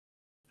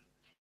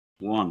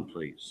1,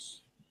 please.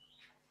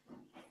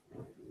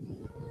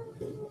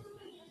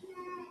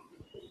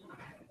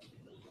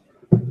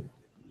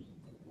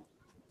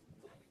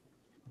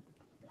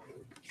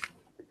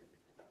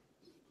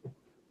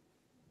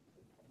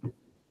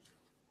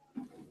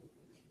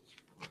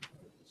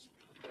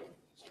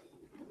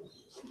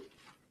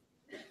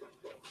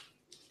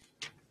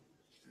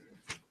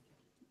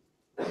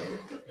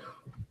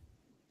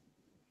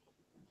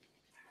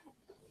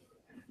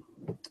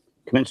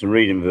 Commence and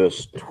read in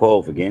verse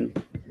 12 again.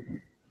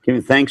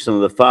 Giving thanks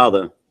unto the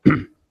Father,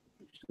 who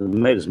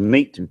made us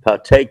meet to be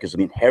partakers of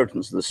the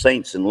inheritance of the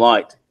saints in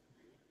light,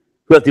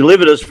 who hath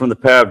delivered us from the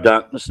power of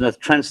darkness, and hath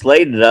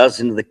translated us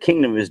into the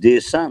kingdom of his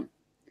dear Son,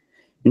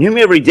 in whom we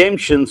have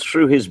redemption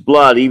through his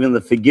blood, even the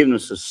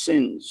forgiveness of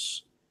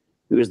sins,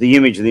 who is the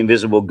image of the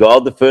invisible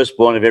God, the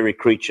firstborn of every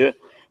creature.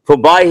 For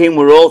by him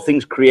were all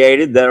things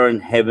created that are in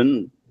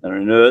heaven, that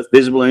are in earth,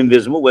 visible and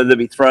invisible, whether there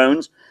be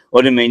thrones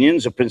or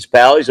dominions or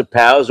principalities or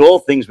powers. All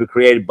things were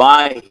created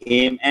by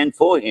him and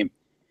for him.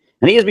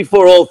 And he is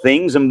before all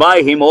things, and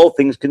by him all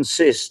things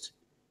consist.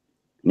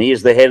 And he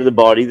is the head of the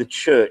body, the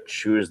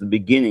church, who is the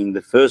beginning,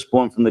 the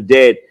firstborn from the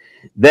dead,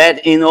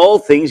 that in all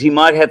things he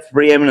might have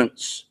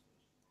preeminence.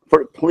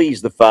 For it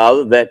pleased the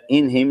Father that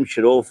in him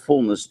should all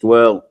fullness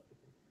dwell.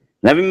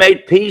 And having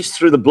made peace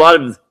through the blood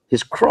of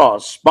his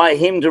cross, by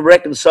him to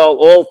reconcile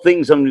all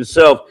things unto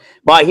himself.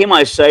 By him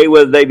I say,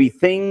 whether they be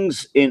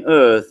things in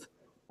earth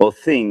or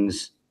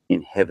things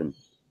in heaven.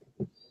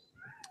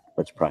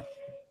 Let's pray.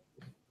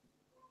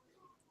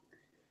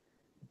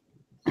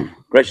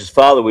 Gracious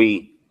Father,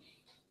 we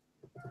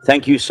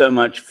thank you so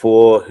much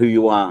for who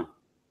you are.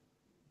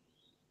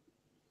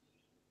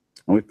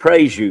 And we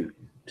praise you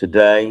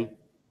today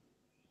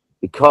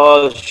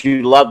because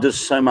you loved us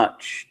so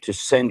much to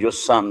send your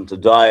Son to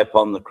die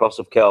upon the cross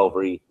of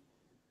Calvary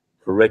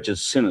for wretched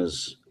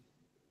sinners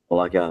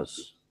like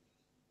us.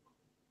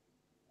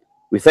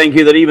 We thank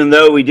you that even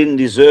though we didn't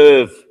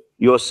deserve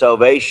your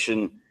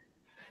salvation,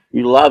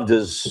 you loved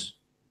us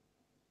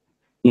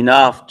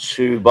enough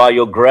to, by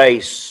your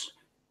grace,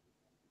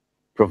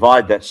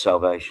 provide that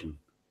salvation.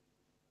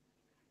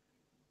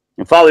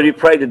 And Father, we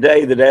pray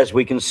today that as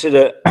we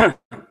consider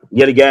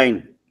yet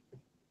again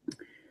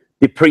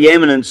the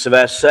preeminence of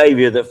our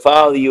Savior, that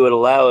Father, you would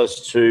allow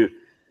us to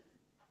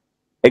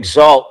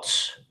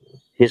exalt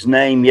his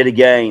name yet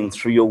again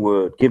through your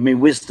word. Give me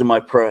wisdom, I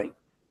pray,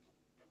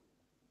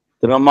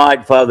 that I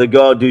might, Father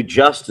God, do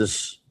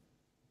justice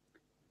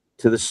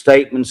to the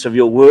statements of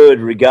your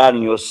word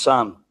regarding your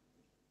Son.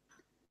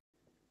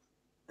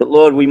 That,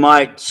 Lord, we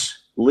might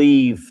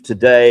leave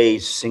today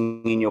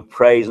singing your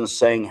praise and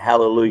saying,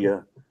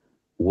 hallelujah,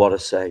 what a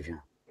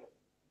Savior.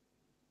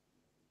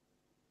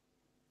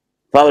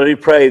 Father, we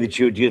pray that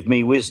you would give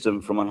me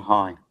wisdom from on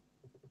high.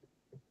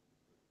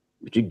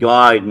 Would you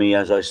guide me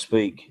as I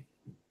speak,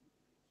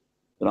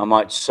 that I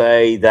might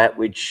say that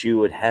which you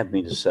would have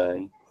me to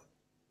say,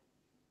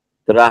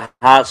 that our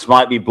hearts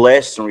might be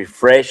blessed and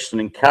refreshed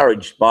and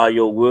encouraged by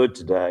your word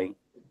today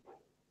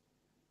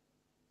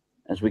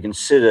as we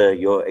consider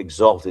your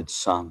exalted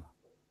Son.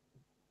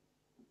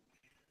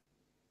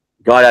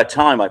 Guide our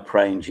time, I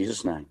pray, in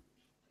Jesus' name.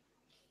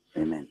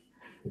 Amen.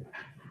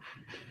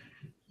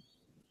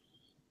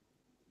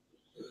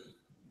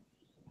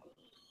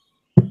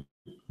 When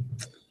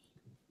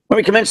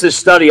we commenced this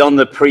study on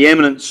the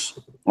preeminence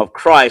of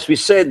Christ, we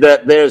said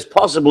that there is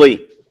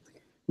possibly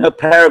no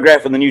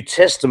paragraph in the New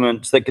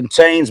Testament that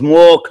contains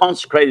more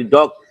concentrated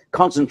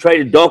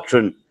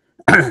doctrine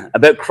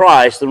about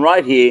Christ than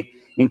right here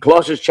in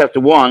Colossians chapter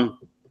 1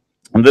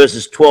 and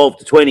verses 12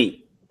 to 20.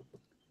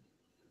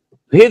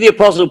 Here the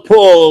Apostle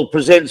Paul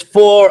presents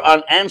 4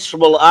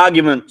 unanswerable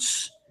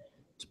arguments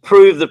to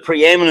prove the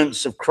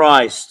preeminence of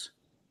Christ.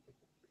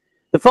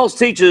 The false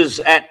teachers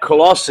at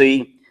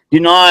Colossae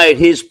denied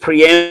his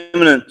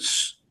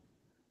preeminence.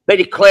 They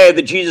declared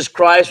that Jesus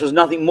Christ was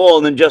nothing more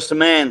than just a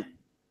man.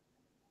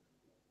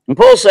 And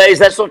Paul says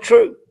that's not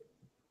true.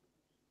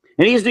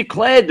 And he's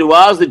declared to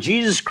us that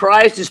Jesus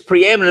Christ is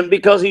preeminent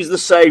because he's the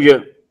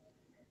Savior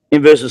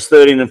in verses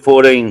 13 and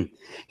 14.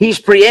 He's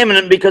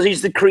preeminent because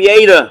he's the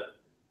Creator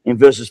in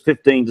verses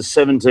 15 to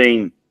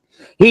 17.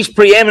 He's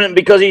preeminent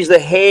because he's the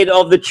head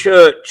of the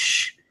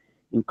church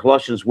in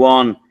Colossians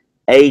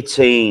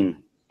 1:18.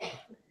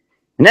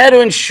 Now, to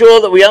ensure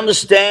that we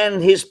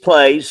understand his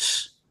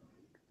place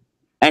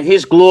and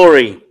his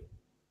glory,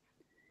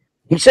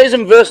 he says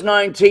in verse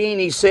 19,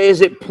 he says,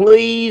 it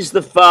pleased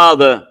the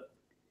Father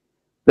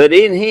that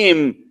in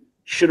him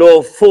should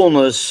all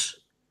fullness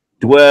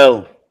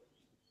dwell.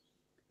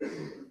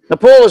 Now,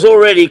 Paul has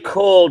already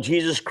called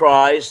Jesus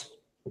Christ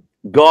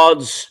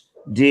God's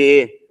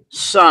dear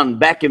Son,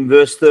 back in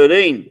verse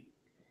 13.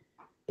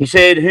 He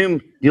said,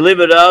 whom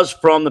delivered us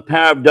from the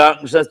power of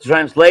darkness, hath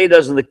translated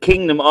us in the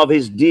kingdom of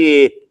his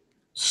dear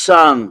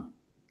Son.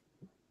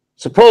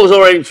 So Paul has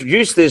already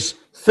introduced this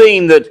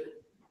theme that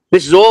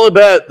this is all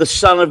about the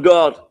Son of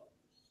God.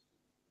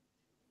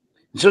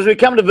 So as we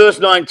come to verse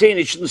 19,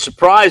 it shouldn't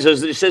surprise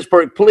us that it says,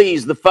 for it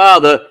pleased the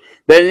Father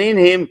that in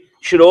him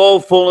should all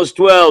fullness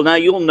dwell. Now,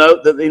 you'll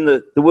note that in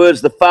the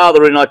words the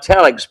Father are in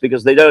italics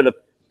because they don't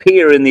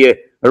appear in the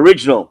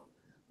original.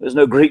 There's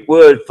no Greek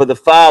word for the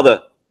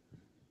Father.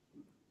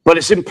 But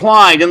it's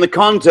implied in the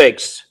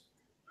context.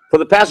 For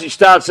the passage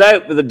starts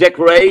out with a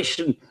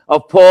declaration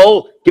of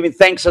Paul giving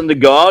thanks unto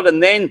God,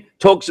 and then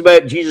talks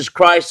about Jesus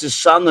Christ, his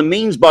Son, the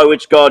means by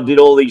which God did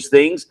all these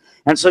things.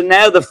 And so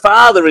now the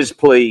Father is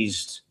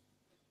pleased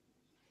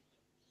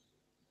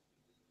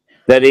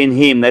that in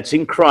him, that's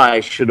in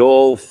Christ, should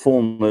all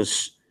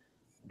fullness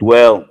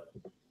dwell.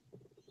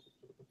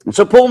 And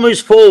so Paul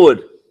moves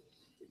forward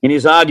in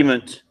his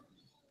argument.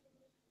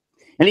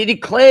 And he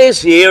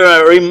declares here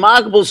a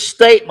remarkable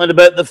statement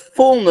about the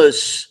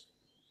fullness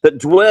that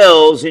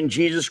dwells in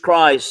Jesus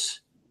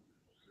Christ.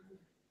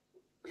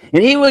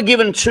 And here we're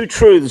given two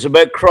truths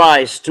about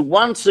Christ to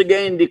once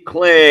again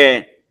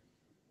declare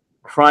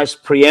Christ's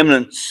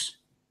preeminence.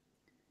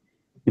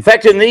 In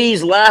fact, in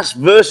these last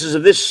verses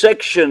of this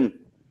section,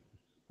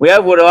 we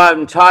have what I've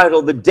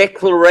entitled the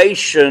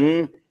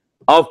Declaration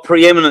of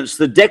Preeminence.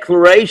 The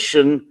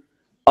Declaration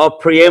of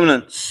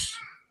Preeminence.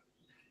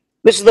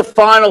 This is the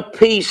final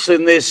piece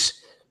in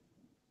this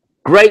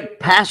great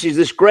passage,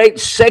 this great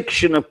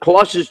section of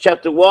Colossians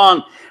chapter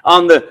 1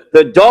 on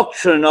the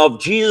doctrine of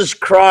Jesus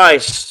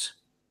Christ,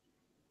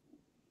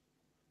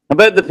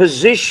 about the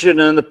position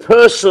and the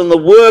person, the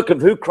work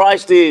of who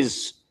Christ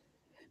is,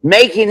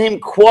 making him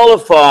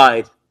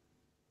qualified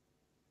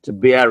to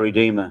be our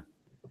Redeemer,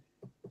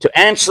 to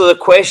answer the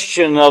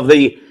question of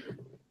the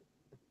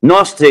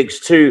Gnostics,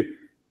 to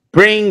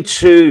bring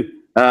to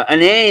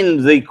an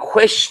end the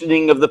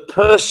questioning of the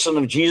person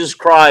of Jesus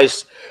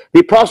Christ. The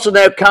apostle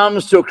now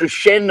comes to a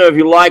crescendo, if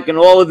you like, in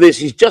all of this.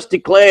 He's just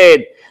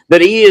declared that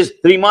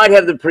he might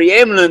have the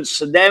preeminence,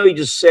 and now he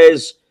just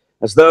says,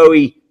 as though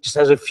he just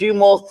has a few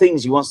more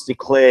things he wants to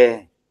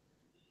declare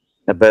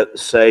about the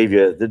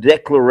Savior, the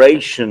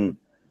declaration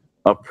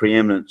of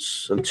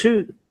preeminence. And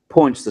 2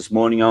 points this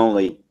morning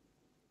only.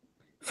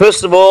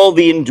 First of all,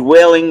 the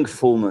indwelling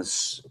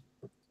fullness.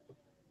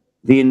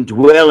 The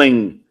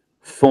indwelling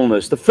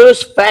fullness. The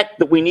first fact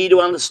that we need to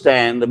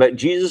understand about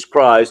Jesus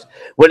Christ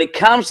when it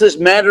comes to this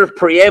matter of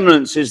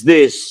preeminence is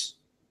this,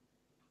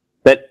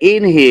 that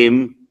in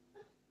him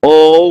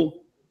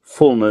all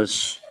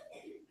fullness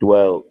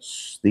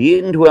dwells. The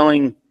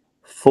indwelling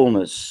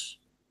fullness.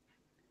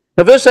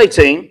 Now, verse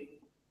 18,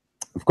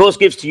 of course,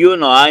 gives to you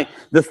and I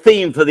the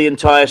theme for the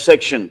entire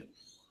section,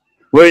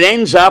 where it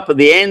ends up at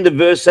the end of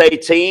verse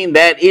 18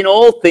 that in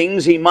all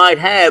things he might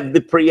have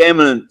the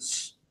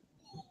preeminence.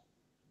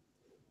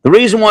 The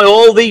reason why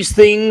all these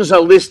things are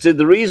listed,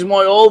 the reason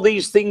why all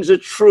these things are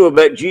true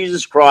about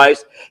Jesus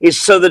Christ is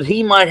so that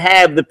he might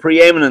have the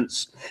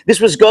preeminence. This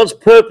was God's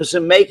purpose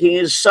in making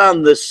his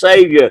Son the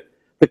Savior,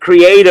 the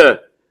Creator,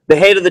 the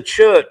head of the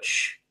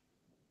church.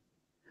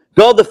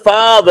 God the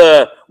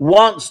Father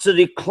wants to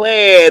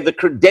declare the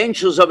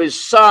credentials of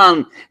his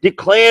Son,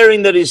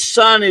 declaring that his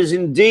Son is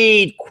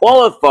indeed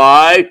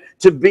qualified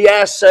to be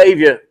our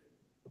Savior.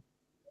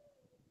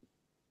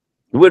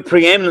 The word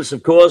preeminence,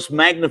 of course,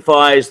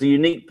 magnifies the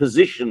unique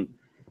position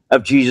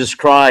of Jesus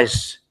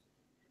Christ.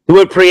 The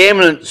word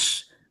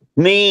preeminence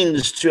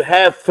means to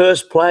have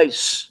first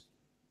place.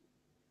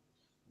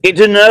 It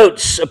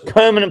denotes a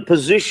permanent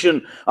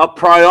position of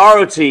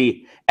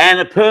priority and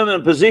a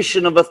permanent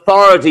position of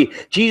authority.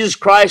 Jesus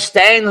Christ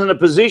stands in a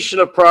position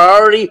of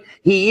priority.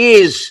 He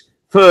is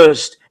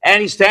first,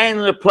 and he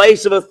stands in a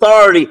place of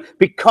authority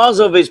because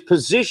of his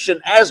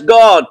position as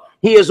God.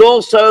 He is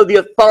also the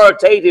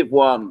authoritative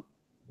one.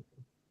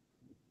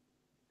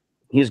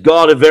 He is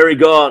God, a very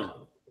God.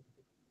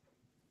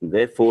 And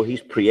therefore, he's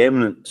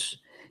preeminent.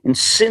 And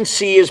since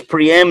he is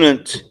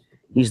preeminent,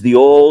 he's the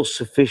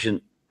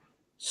all-sufficient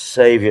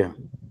Savior.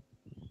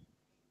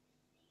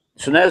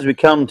 So now as we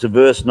come to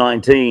verse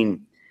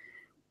 19,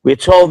 we're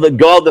told that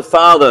God the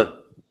Father,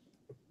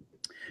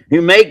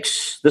 who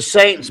makes the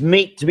saints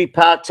meet to be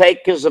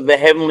partakers of the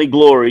heavenly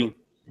glory,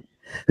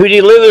 who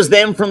delivers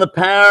them from the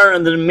power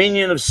and the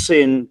dominion of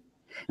sin,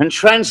 and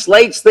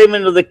translates them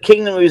into the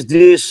kingdom of his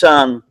dear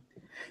Son,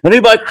 and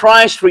who by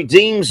Christ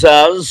redeems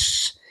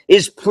us,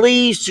 is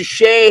pleased to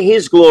share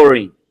his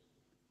glory,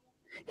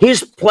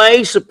 his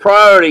place of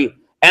priority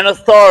and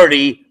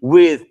authority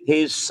with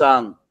his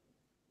Son.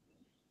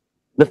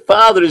 The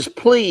Father is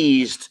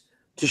pleased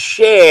to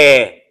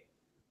share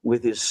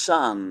with his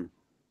Son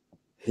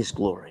his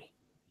glory.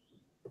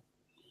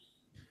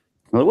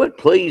 Now, the word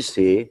pleased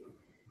here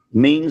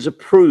means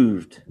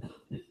approved.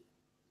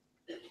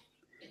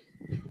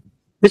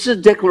 This is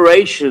a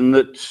declaration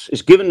that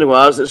is given to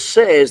us that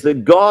says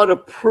that God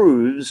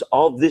approves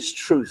of this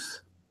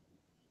truth.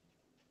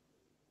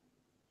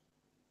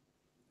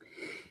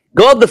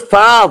 God the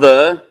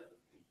Father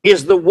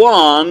is the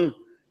one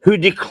who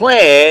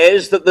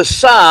declares that the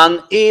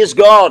Son is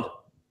God.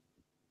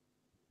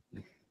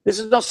 This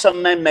is not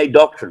some man-made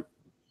doctrine.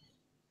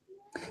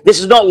 This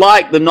is not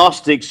like the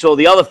Gnostics or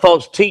the other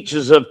false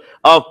teachers of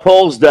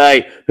Paul's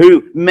day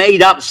who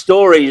made up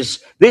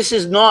stories. This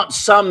is not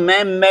some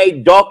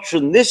man-made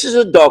doctrine. This is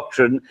a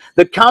doctrine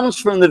that comes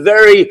from the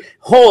very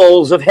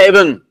halls of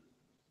heaven.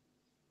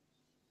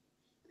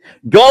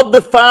 God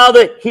the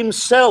Father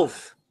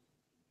himself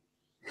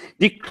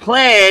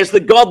declares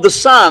that God the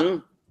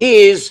Son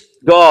is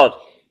God.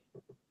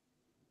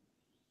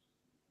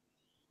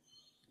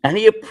 And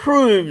he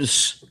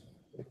approves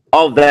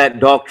of that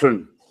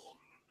doctrine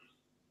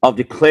of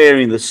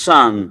declaring the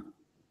Son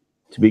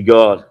to be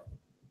God.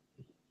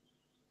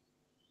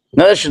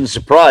 Now, that shouldn't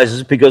surprise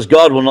us, because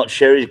God will not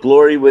share his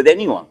glory with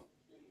anyone.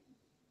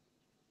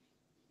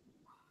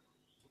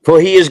 For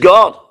he is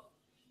God.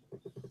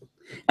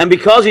 And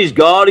because he's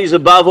God, he's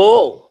above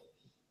all.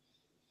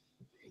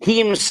 He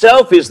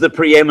himself is the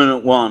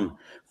preeminent one.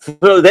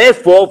 So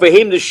therefore, for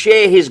him to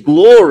share his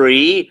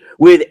glory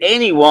with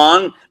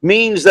anyone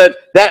means that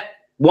that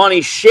one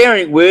he's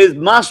sharing it with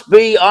must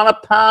be on a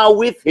par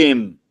with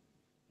him.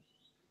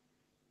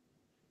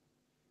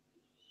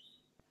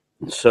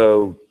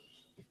 So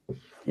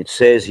it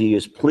says he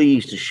is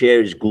pleased to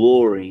share his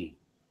glory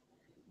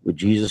with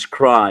Jesus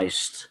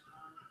Christ,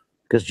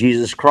 because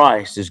Jesus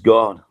Christ is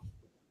God.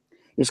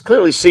 It's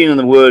clearly seen in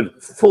the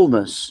word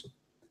fullness.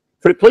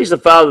 For it pleased the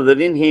Father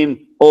that in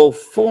him all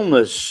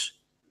fullness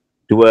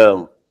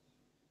dwell.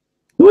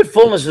 The word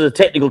fullness is a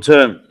technical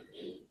term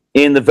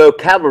in the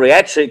vocabulary.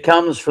 Actually, it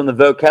comes from the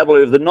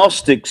vocabulary of the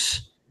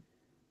Gnostics,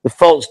 the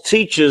false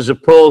teachers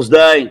of Paul's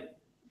day.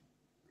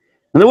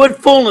 And the word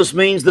fullness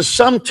means the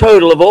sum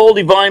total of all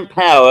divine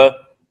power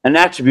and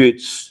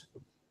attributes.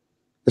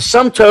 The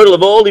sum total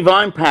of all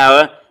divine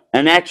power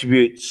and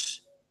attributes.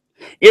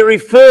 It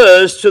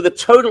refers to the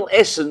total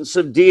essence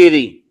of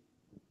deity.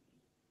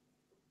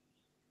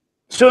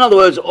 So in other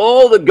words,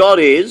 all that God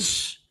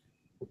is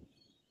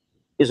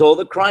all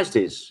that Christ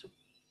is.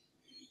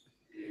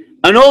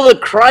 And all that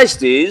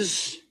Christ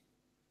is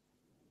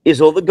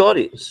all that God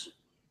is.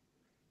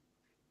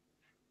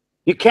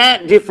 You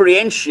can't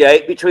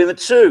differentiate between the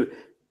two.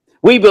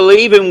 We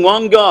believe in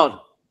one God,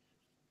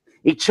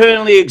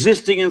 eternally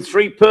existing in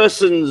three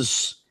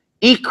persons,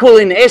 equal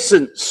in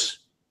essence,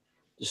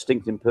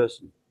 distinct in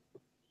person.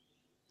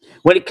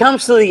 When it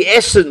comes to the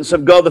essence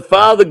of God the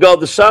Father, God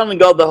the Son, and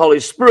God the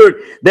Holy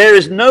Spirit, there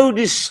is no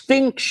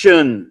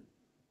distinction.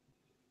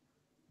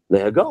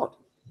 They are God.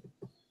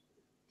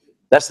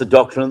 That's the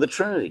doctrine of the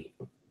Trinity.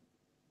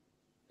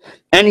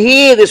 And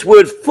here this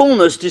word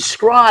fullness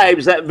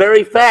describes that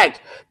very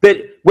fact,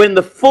 that when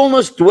the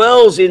fullness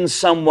dwells in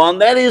someone,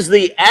 that is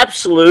the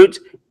absolute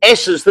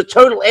essence, the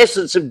total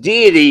essence of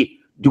deity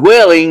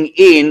dwelling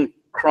in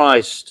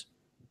Christ.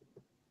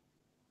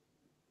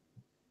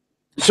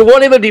 So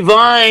whatever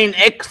divine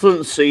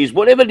excellencies,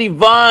 whatever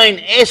divine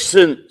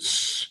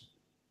essence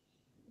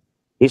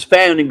is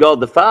found in God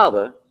the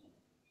Father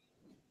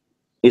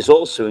is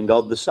also in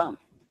God the Son.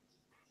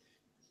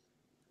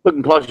 Look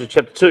in Colossians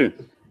chapter 2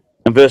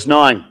 and verse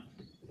 9.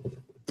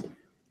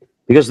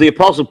 Because the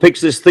apostle picks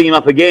this theme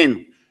up again.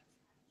 And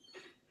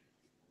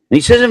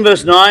he says in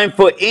verse 9,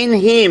 for in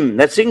him,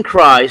 that's in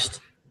Christ,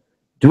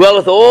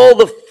 dwelleth all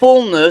the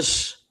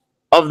fullness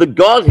of the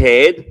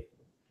Godhead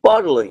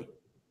bodily.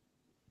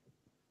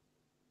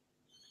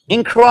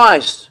 In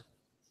Christ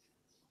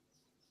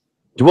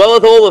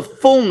dwelleth all the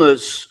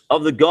fullness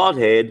of the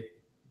Godhead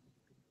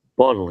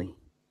bodily.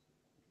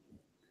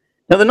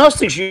 Now the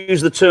Gnostics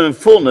use the term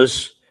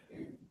fullness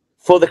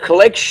for the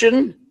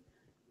collection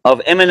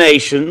of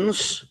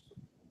emanations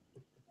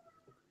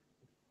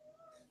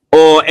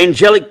or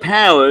angelic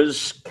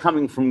powers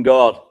coming from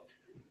God.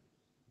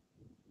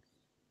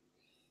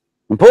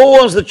 And Paul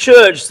warns the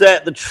church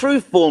that the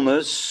true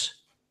fullness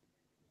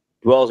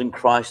dwells in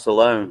Christ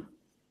alone.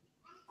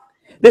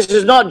 This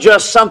is not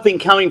just something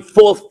coming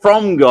forth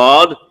from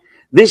God.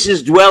 This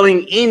is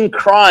dwelling in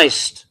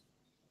Christ.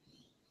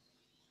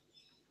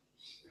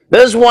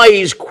 That's why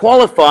he's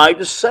qualified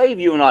to save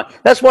you and I.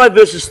 That's why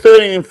verses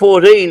 13 and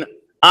 14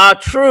 are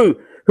true.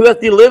 Who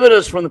hath delivered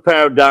us from the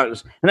power of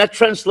darkness, and hath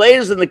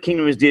translated us in the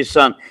kingdom of his dear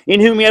Son,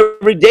 in whom we have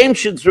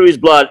redemption through his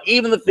blood,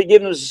 even the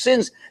forgiveness of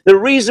sins. The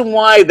reason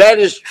why that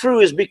is true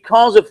is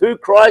because of who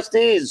Christ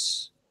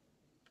is.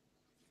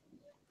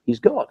 He's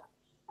God.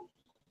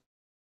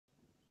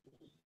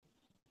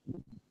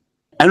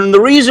 And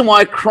the reason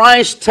why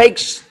Christ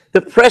takes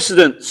the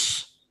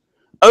precedence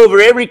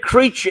over every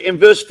creature in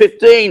verse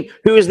 15,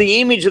 who is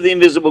the image of the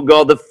invisible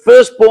God, the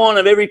firstborn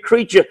of every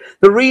creature.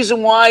 The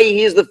reason why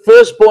he is the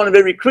firstborn of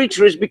every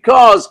creature is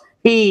because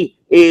he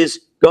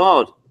is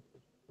God.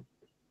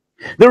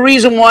 The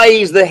reason why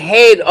he's the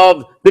head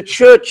of the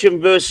church in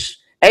verse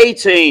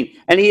 18,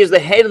 and he is the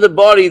head of the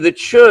body, the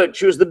church,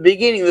 who is the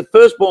beginning, the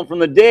firstborn from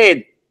the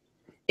dead,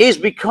 is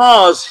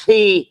because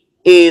he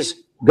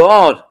is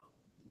God.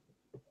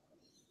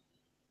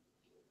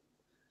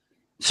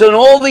 So in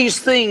all these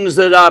things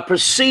that are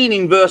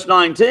preceding verse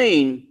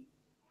 19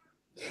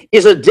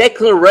 is a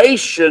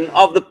declaration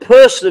of the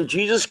person of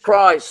Jesus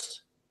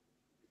Christ.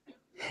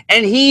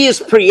 And he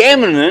is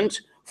preeminent,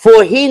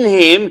 for in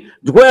him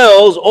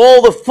dwells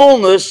all the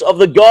fullness of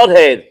the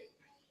Godhead.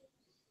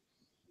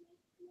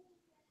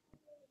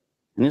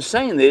 And in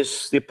saying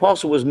this, the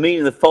apostle was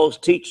meeting the false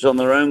teachers on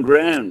their own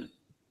ground,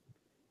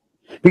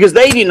 because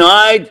they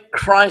denied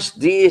Christ's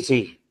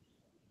deity.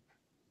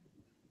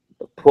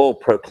 But Paul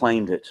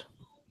proclaimed it.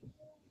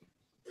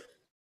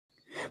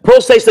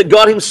 Paul states that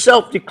God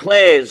himself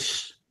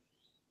declares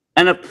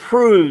and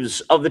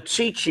approves of the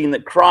teaching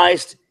that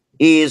Christ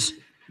is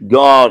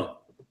God.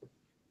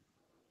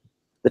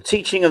 The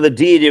teaching of the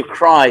deity of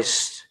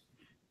Christ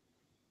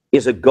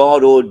is a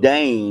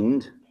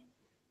God-ordained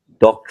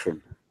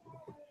doctrine.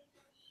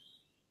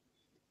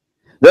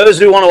 Those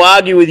who want to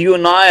argue with you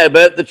and I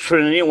about the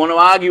Trinity, want to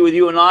argue with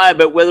you and I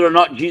about whether or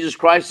not Jesus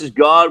Christ is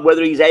God,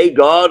 whether he's a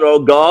God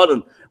or God,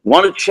 and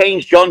want to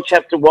change John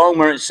chapter 1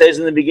 where it says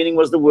in the beginning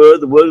was the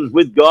Word was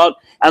with God,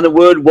 and the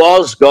Word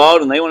was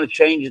God, and they want to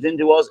change it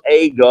into was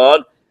a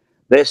God,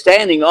 they're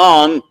standing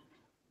on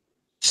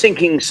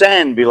sinking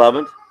sand,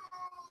 beloved.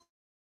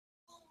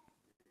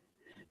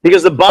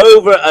 Because the Bible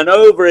over and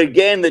over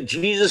again that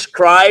Jesus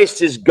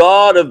Christ is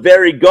God, a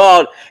very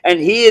God. And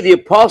here the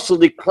apostle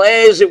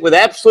declares it with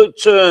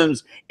absolute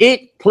terms.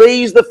 It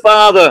pleased the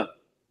Father.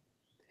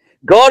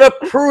 God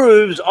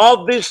approves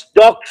of this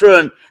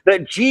doctrine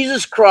that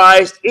Jesus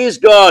Christ is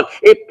God.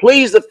 It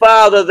pleased the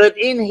Father that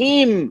in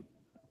him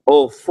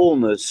all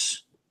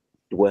fullness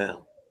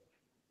dwell.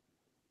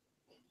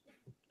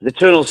 The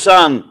eternal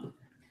Son,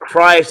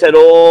 Christ had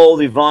all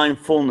divine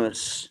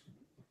fullness.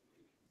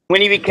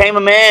 When he became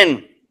a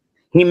man,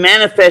 he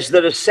manifested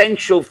that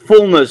essential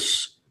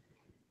fullness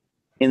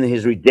in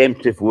his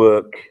redemptive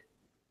work.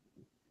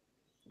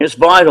 It's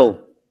vital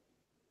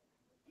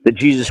that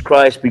Jesus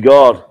Christ be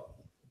God.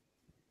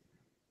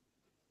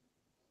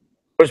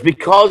 It's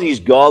because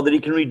he's God that he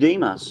can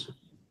redeem us.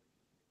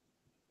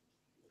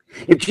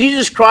 If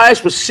Jesus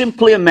Christ was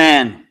simply a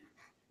man,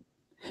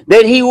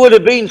 then he would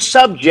have been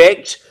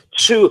subject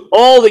to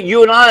all that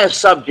you and I are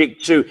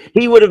subject to.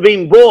 He would have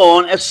been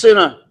born a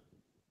sinner.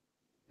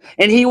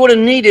 And he would have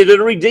needed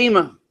a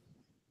redeemer.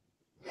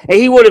 And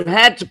he would have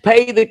had to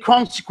pay the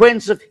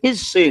consequence of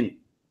his sin.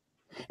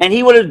 And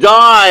he would have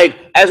died,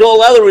 as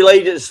all other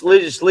religious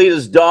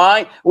leaders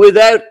die,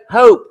 without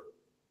hope.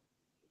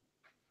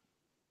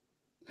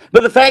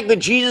 But the fact that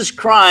Jesus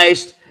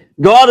Christ,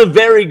 God of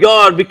very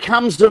God,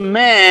 becomes a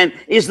man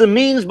is the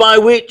means by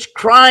which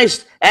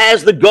Christ,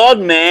 as the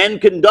God-man,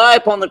 can die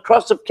upon the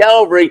cross of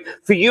Calvary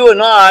for you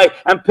and I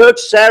and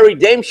purchase our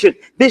redemption.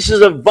 This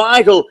is a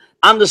vital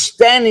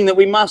understanding that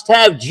we must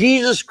have.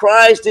 Jesus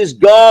Christ is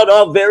God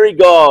of very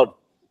God.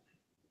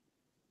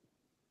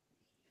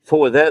 For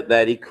without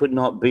that, he could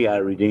not be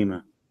our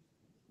Redeemer.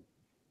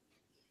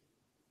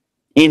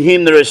 In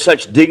him there is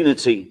such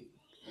dignity,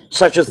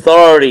 such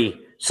authority,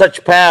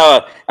 such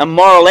power and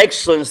moral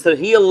excellence that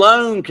he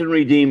alone can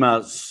redeem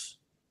us.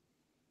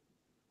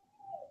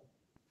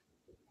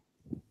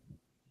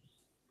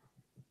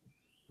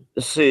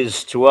 This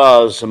is to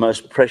us a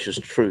most precious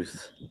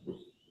truth.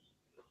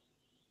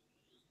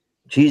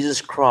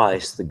 Jesus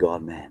Christ, the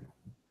God-man.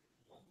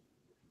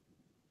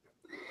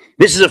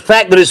 This is a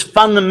fact that is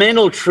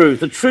fundamental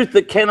truth, a truth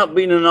that cannot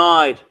be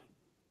denied.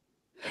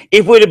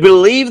 If we're to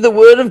believe the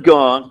Word of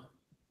God,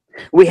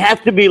 we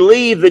have to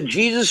believe that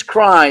Jesus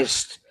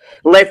Christ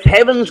left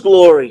heaven's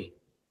glory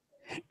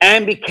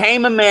and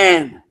became a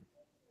man.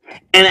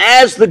 And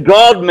as the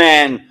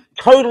God-man,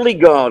 totally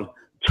God,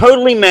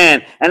 totally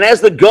man, and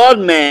as the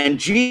God-man,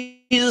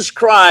 Jesus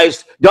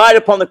Christ died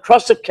upon the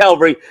cross of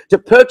Calvary to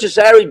purchase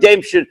our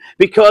redemption,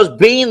 because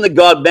being the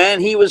God-man,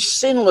 he was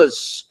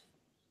sinless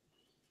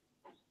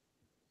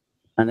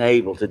and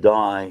able to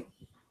die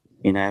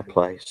in our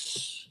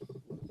place.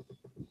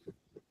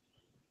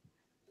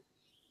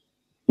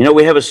 You know,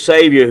 we have a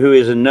Savior who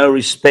is in no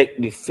respect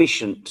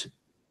deficient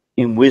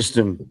in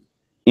wisdom,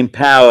 in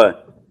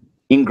power,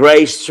 in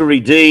grace to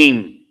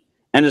redeem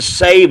and to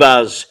save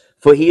us,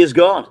 for he is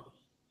God.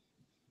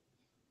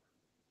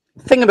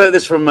 Think about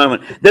this for a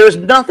moment. There is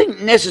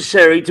nothing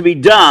necessary to be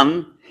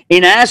done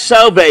in our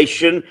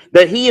salvation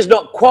that he is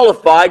not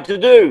qualified to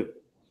do.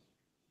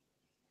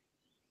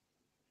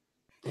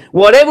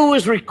 Whatever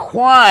was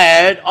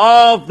required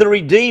of the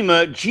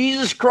Redeemer,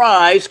 Jesus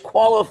Christ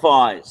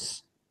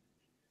qualifies.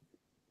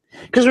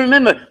 Because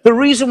remember, the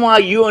reason why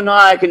you and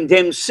I are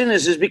condemned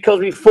sinners is because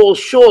we fall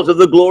short of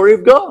the glory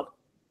of God.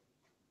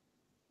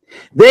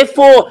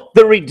 Therefore,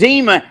 the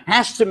Redeemer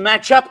has to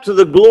match up to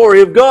the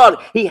glory of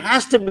God. He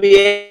has to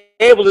be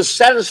able to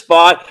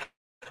satisfy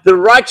the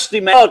righteous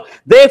demand of God.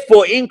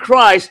 Therefore, in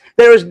Christ,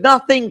 there is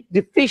nothing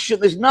deficient,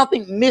 there's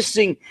nothing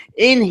missing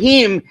in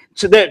him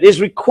that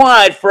is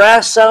required for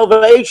our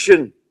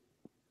salvation.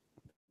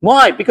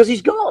 Why? Because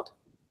he's God.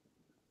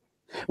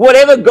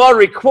 Whatever God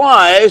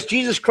requires,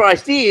 Jesus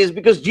Christ is,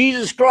 because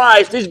Jesus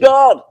Christ is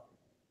God.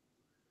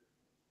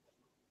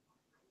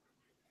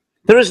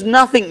 There is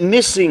nothing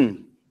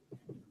missing.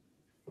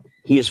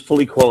 He is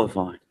fully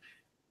qualified.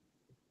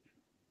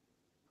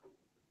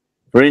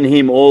 For in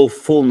him all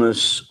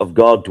fullness of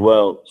God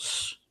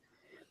dwells.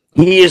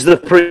 He is the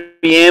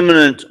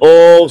preeminent,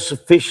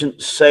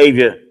 all-sufficient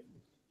Savior.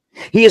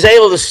 He is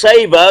able to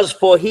save us,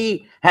 for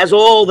he has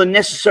all the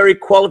necessary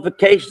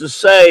qualifications to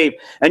save.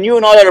 And you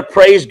and I ought to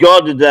praise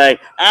God today.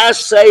 Our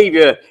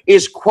Savior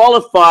is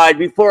qualified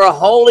before a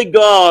holy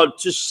God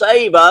to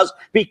save us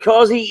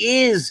because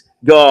he is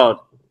God.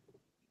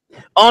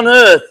 On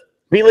earth,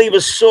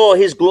 believers saw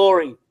his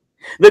glory.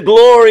 The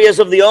glory as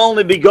of the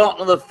only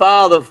begotten of the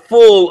Father,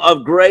 full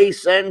of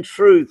grace and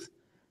truth.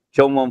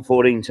 John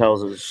 1:14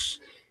 tells us.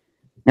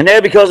 And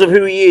now because of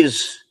who he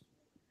is,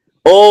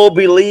 all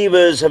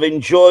believers have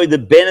enjoyed the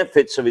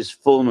benefits of his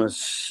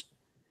fullness.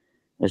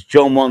 As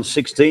John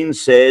 1:16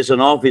 says,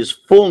 and of his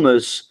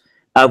fullness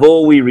have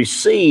all we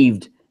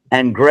received,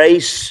 and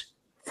grace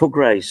for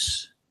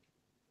grace.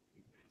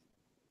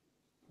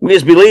 We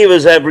as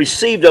believers have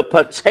received or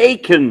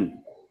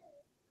partaken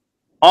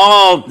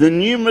of the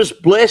numerous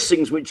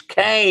blessings which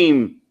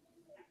came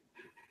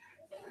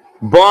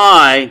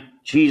by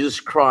Jesus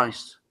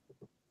Christ.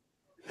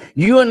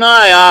 You and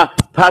I are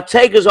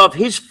partakers of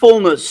his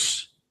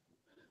fullness.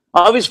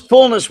 Of his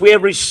fullness we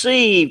have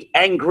received,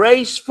 and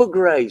grace for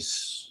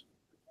grace.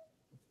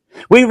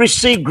 We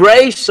received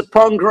grace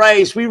upon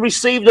grace. We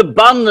received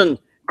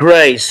abundant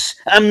grace,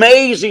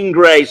 amazing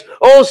grace,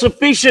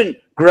 all-sufficient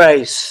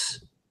grace.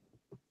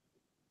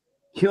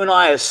 You and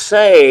I are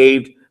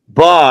saved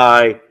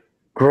by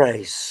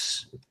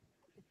grace,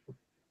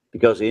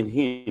 because in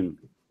him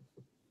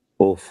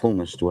all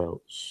fullness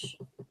dwells.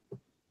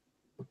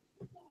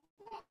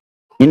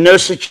 In no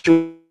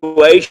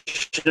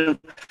situation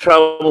of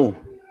trouble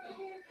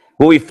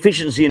or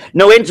efficiency,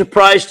 no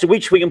enterprise to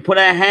which we can put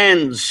our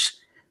hands,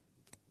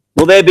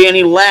 will there be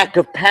any lack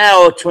of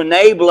power to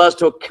enable us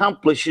to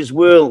accomplish his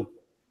will.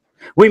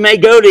 We may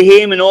go to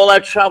him in all our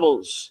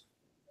troubles,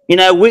 in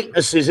our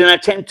weaknesses, in our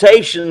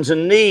temptations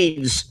and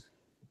needs,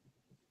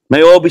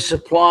 may all be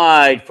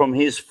supplied from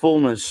his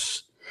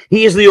fullness.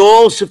 He is the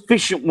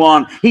all-sufficient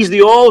one. He's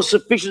the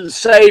all-sufficient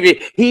Savior.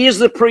 He is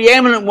the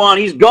preeminent one.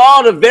 He's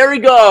God, a very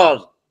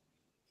God.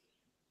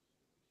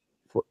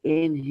 For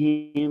in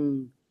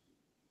him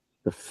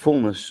the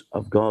fullness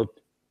of God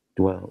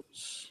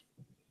dwells.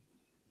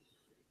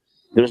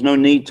 There is no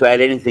need to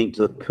add anything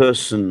to the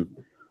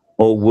person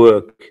or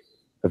work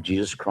of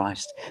Jesus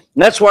Christ. And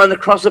that's why on the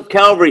cross of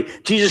Calvary,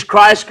 Jesus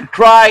Christ could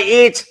cry,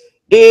 "It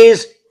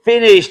is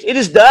finished." It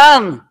is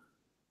done.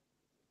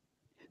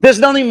 There's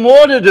nothing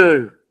more to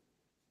do.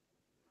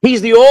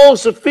 He's the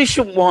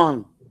all-sufficient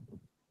one.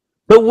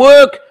 The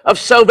work of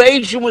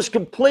salvation was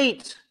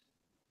complete.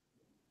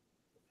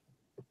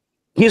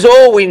 He's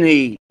all we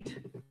need.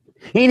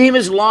 In him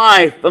is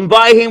life, and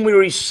by him we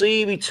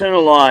receive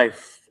eternal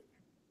life.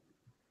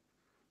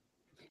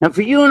 And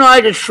for you and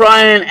I to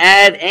try and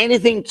add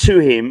anything to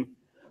him,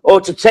 or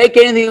to take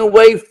anything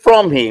away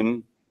from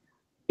him,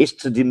 is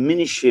to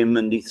diminish him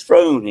and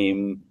dethrone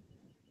him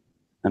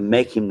and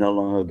make him no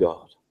longer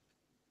God.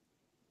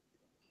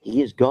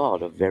 He is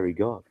God, a very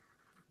God.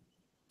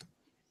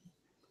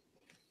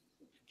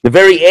 The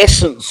very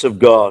essence of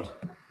God.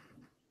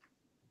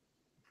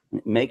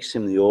 It makes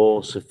him the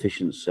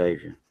all-sufficient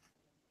Savior.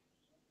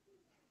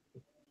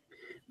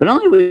 But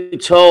not only are we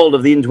told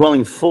of the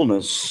indwelling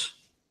fullness,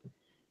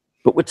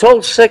 but we're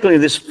told, secondly,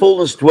 this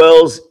fullness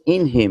dwells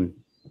in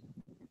him.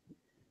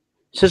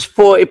 It says,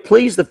 for it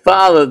pleased the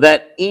Father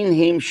that in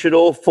him should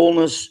all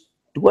fullness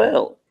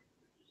dwell.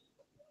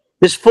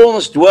 This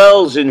fullness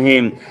dwells in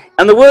him.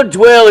 And the word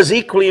dwell is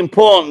equally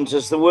important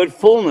as the word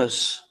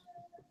fullness,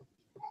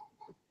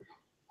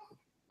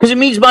 because it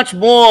means much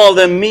more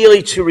than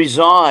merely to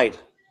reside.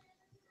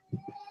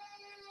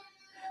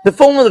 The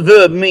form of the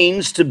verb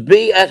means to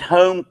be at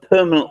home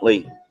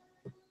permanently.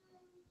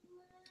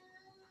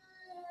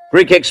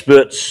 Greek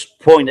experts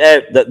point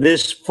out that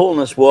this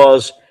fullness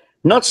was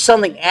not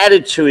something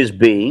added to his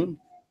being,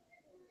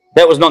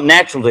 that was not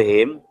natural to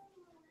him,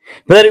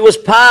 but that it was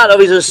part of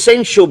his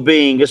essential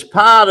being, as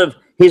part of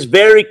his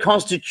very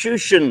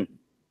constitution,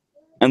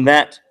 and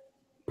that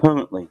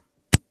permanently.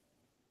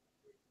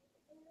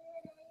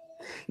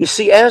 You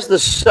see, as the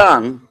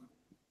Son,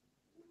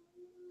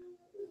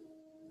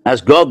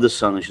 as God the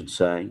Son, I should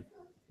say,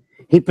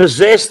 he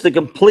possessed the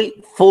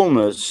complete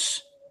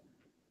fullness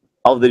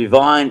of the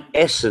divine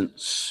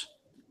essence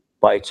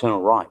by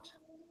eternal right.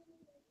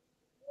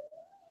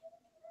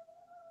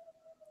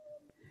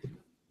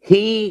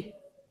 He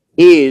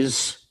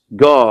is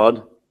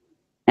God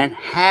and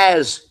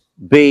has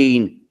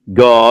been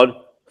God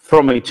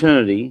from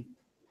eternity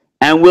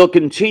and will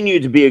continue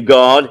to be a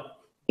God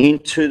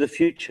into the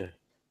future.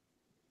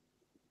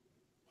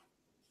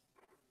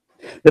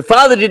 The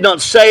Father did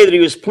not say that he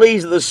was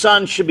pleased that the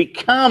Son should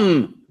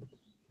become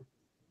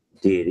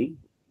deity,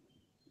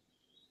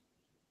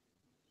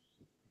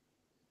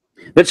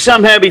 that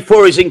somehow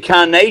before his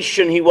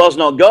incarnation he was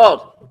not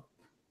God.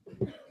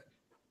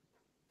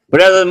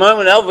 But at the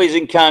moment of his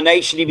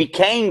incarnation he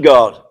became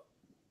God.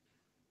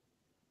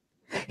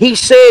 He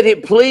said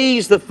it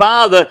pleased the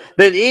Father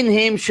that in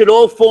him should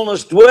all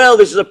fullness dwell.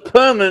 This is a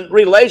permanent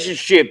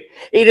relationship.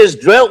 It has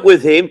dwelt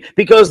with him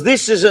because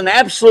this is an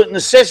absolute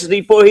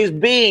necessity for his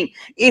being.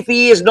 If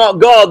he is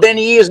not God, then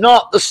he is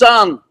not the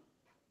Son.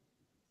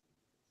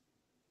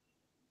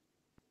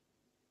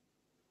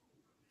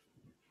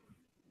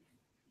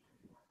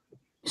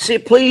 See,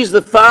 it pleased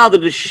the Father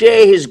to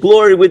share his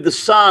glory with the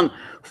Son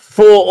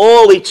for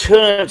all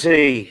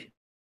eternity.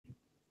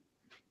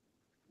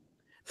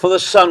 For the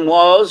Son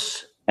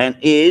was and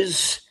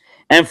is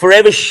and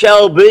forever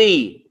shall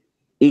be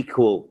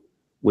equal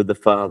with the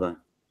Father.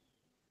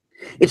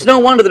 It's no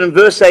wonder that in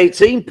verse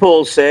 18,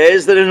 Paul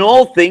says that in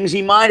all things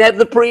he might have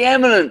the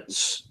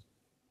preeminence.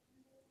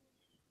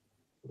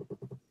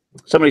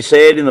 Somebody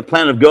said in the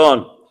plan of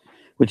God,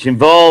 which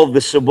involved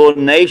the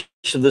subordination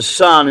of the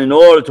Son in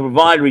order to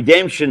provide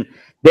redemption,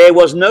 there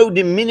was no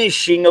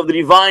diminishing of the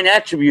divine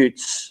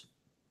attributes.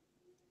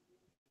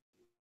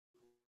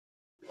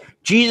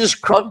 Jesus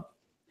Christ,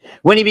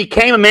 when he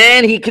became a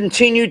man, he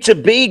continued to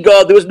be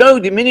God. There was no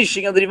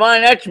diminishing of the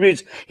divine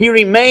attributes. He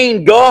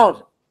remained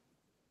God.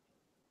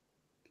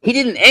 He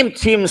didn't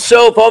empty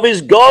himself of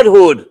his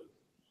godhood.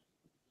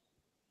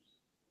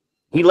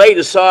 He laid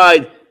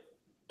aside,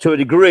 to a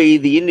degree,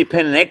 the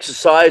independent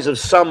exercise of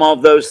some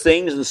of those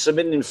things and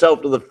submitted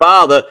himself to the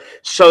Father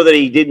so that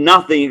he did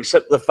nothing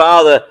except the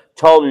Father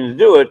told him to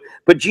do it.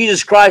 But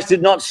Jesus Christ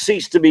did not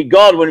cease to be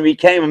God when he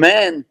became a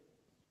man.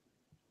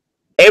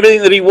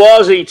 Everything that he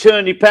was in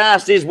eternity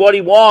past is what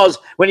he was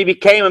when he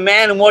became a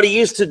man and what he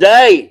is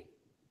today.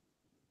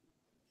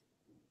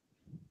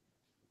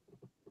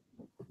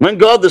 When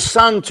God the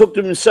Son took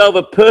to himself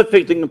a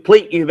perfect and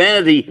complete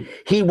humanity,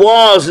 he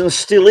was and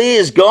still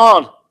is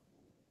God.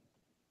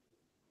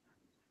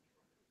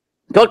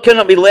 God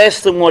cannot be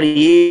less than what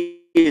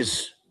he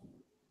is.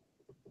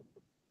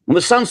 And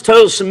the Son's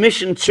total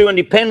submission to and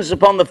dependence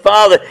upon the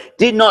Father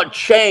did not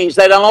change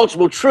that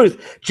unalterable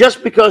truth.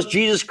 Just because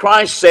Jesus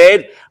Christ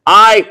said,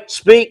 I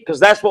speak because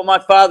that's what my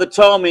Father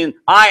told me, and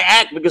I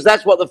act because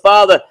that's what the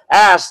Father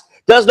asked,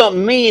 does not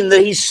mean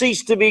that he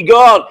ceased to be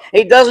God.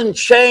 It doesn't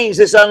change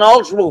this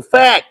unalterable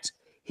fact.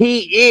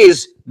 He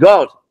is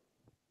God.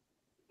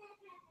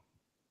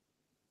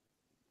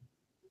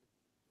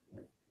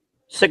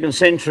 Second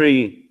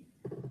century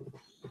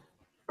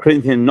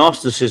Corinthian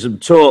Gnosticism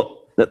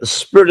taught that the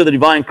Spirit of the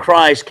divine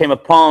Christ came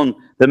upon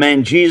the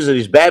man Jesus at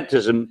his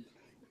baptism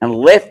and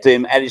left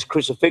him at his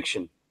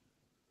crucifixion.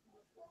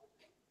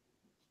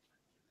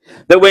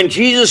 That when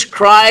Jesus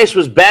Christ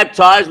was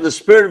baptized and the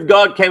Spirit of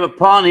God came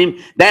upon him,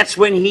 that's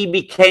when he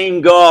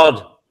became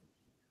God.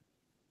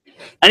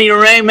 And he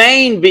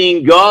remained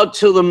being God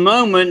till the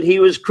moment he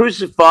was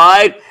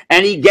crucified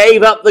and he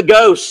gave up the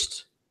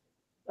ghost.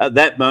 At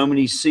that moment,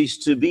 he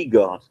ceased to be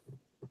God.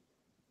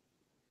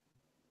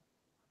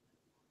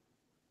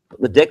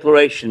 The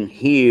declaration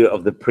here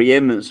of the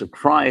preeminence of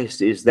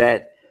Christ is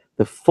that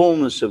the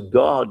fullness of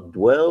God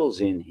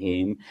dwells in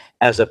him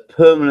as a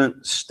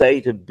permanent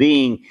state of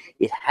being.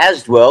 It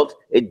has dwelt,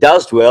 it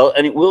does dwell,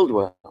 and it will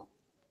dwell.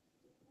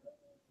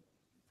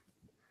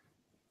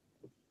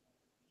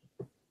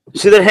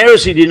 See, that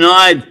heresy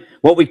denied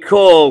what we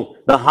call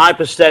the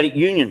hypostatic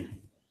union.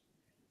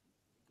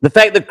 The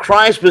fact that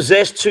Christ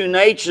possessed two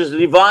natures, the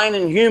divine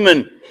and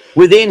human,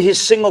 within his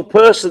single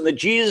person, that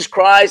Jesus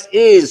Christ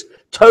is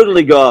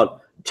totally God,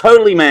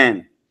 totally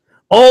man.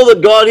 All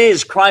that God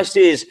is, Christ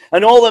is.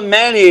 And all that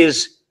man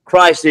is,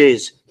 Christ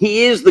is.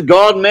 He is the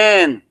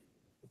God-man.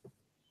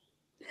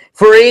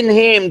 For in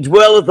him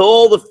dwelleth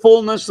all the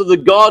fullness of the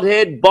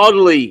Godhead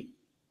bodily.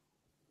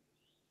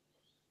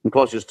 In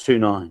Colossians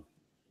 2:9.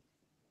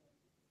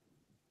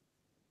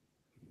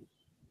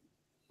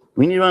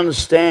 We need to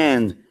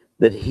understand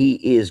that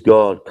he is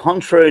God.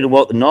 Contrary to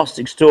what the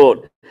Gnostics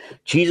taught,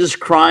 Jesus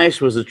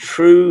Christ was a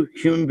true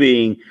human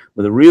being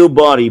with a real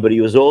body, but he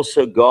was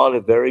also God,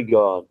 a very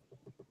God.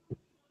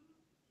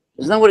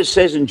 Isn't that what it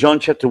says in John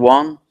chapter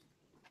 1?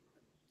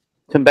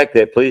 Come back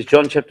there, please.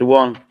 John chapter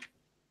 1.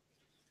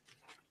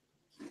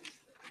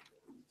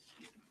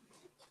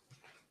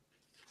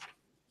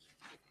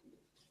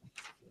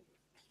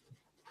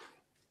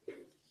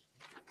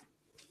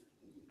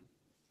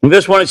 In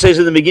verse 1 it says,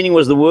 in the beginning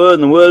was the Word,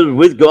 and the Word was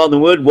with God, and the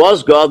Word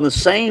was God, and the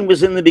same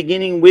was in the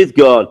beginning with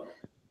God.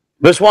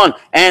 Verse 1,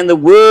 and the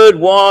Word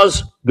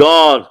was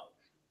God.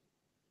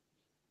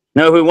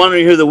 Now, if we're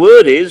wondering who the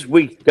Word is,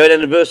 we go down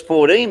to verse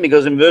 14,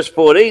 because in verse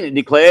 14 it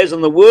declares,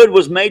 and the Word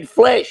was made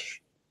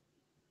flesh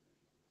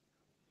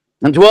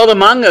and dwelt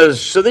among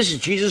us. So this is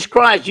Jesus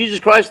Christ. Jesus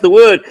Christ, the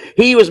Word.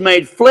 He was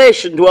made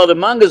flesh and dwelt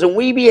among us, and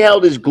we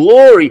beheld his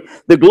glory.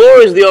 The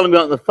glory is the only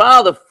begotten of the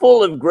Father,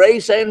 full of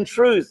grace and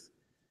truth.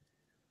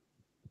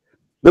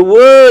 The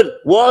Word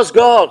was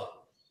God,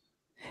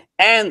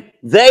 and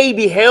they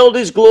beheld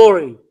his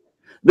glory.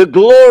 The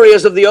glory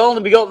is of the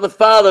only begotten of the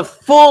Father,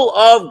 full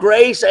of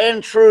grace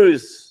and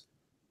truth.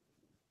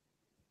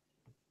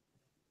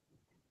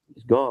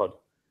 He's God,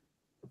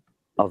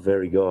 our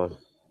very God.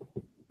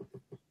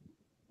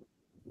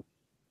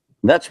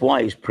 That's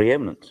why he's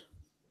preeminent.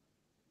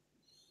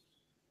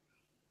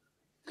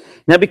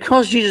 Now,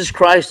 because Jesus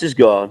Christ is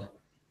God,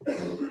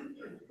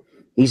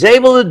 he's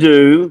able to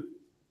do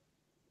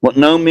what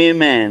no mere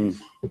man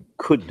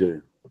could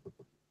do.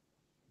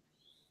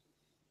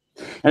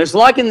 And it's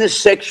like in this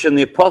section,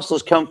 the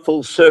apostles come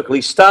full circle.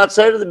 He starts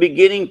out at the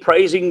beginning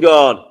praising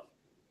God,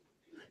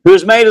 who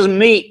has made us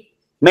meet,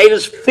 made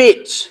us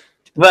fit,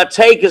 to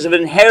partakers of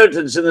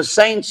inheritance in the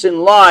saints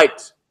in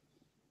light.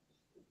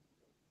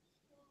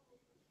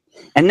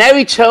 And now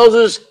he tells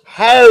us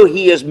how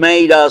he has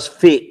made us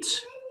fit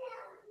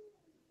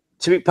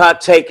to be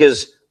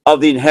partakers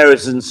of the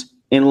inheritance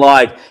in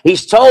light.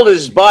 He's told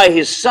us by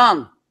his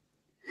Son.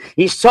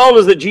 He's told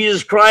us that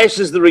Jesus Christ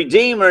is the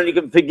Redeemer and he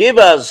can forgive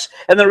us.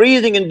 And the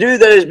reason he can do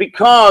that is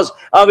because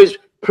of his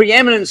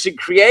preeminence in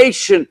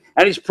creation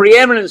and his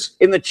preeminence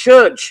in the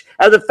church,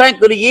 and the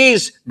fact that he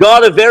is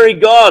God, a very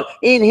God.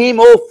 In him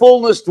all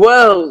fullness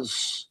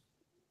dwells.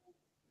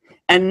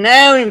 And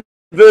now in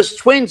verse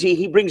 20,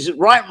 he brings it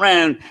right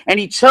round and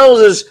he tells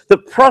us the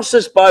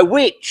process by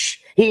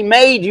which he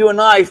made you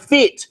and I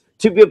fit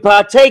to be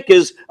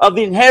partakers of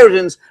the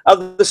inheritance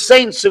of the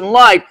saints in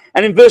light.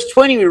 And in verse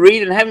 20 we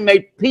read, and having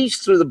made peace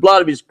through the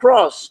blood of his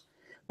cross,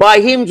 by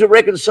him to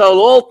reconcile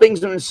all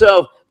things to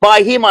himself.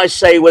 By him I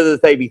say, whether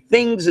they be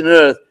things in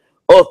earth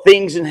or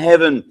things in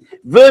heaven.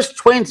 Verse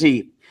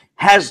 20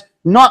 has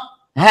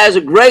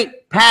a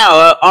great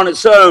power on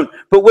its own,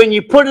 but when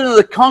you put it into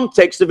the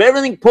context of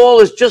everything Paul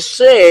has just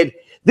said,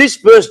 this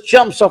verse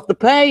jumps off the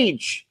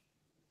page.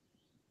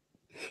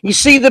 You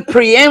see, the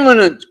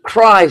preeminent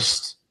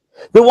Christ,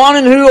 the one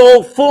in whom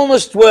all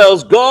fullness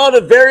dwells, God,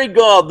 a very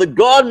God, the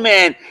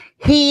God-man,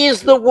 he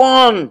is the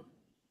one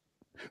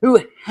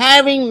who,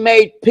 having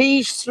made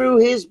peace through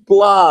his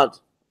blood,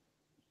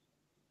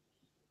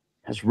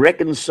 has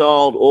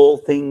reconciled all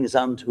things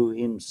unto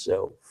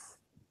himself.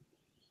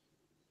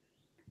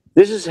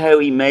 This is how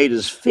he made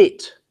us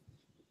fit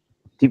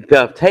to be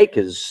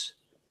partakers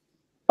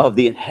of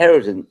the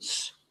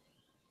inheritance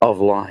of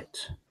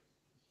light.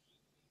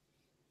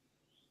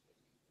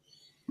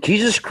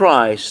 Jesus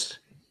Christ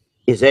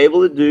is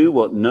able to do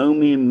what no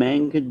mere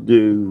man could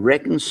do,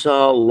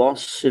 reconcile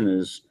lost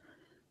sinners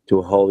to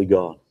a holy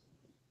God.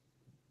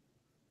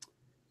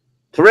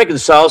 To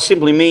reconcile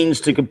simply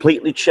means to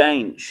completely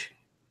change.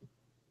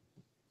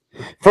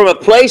 From a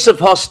place of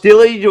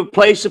hostility to a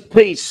place of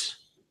peace.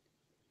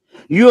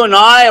 You and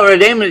I are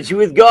at enmity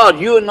with God.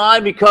 You and I,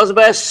 because of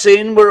our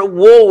sin, we're at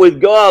war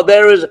with God.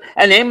 There is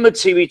an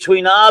enmity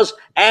between us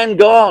and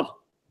God.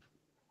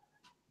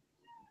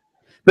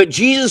 But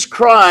Jesus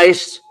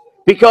Christ,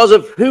 because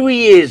of who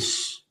he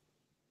is,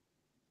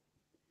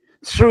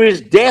 through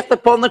his death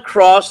upon the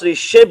cross and his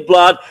shed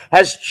blood,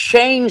 has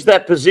changed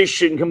that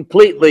position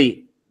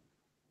completely.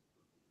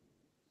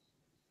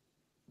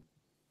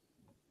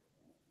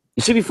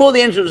 You see, before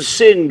the entrance of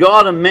sin,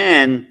 God and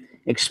man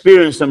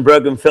experienced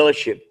unbroken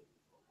fellowship.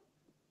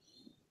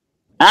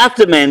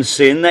 After man's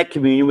sin, that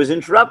communion was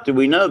interrupted.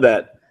 We know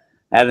that.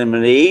 Adam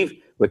and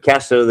Eve were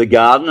cast out of the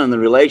garden, and the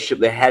relationship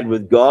they had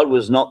with God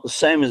was not the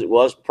same as it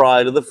was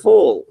prior to the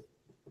fall.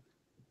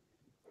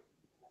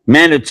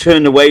 Man had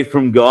turned away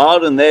from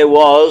God, and there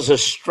was a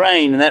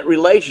strain in that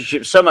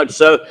relationship, so much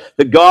so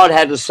that God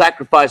had to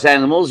sacrifice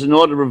animals in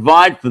order to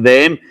provide for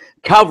them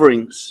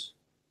coverings,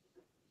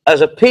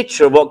 as a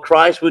picture of what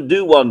Christ would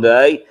do one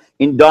day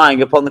in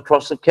dying upon the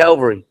cross of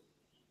Calvary.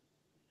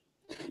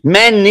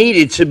 Man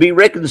needed to be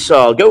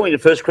reconciled. Go into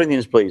 1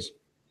 Corinthians, please.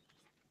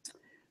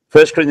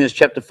 1 Corinthians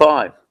chapter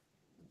 5.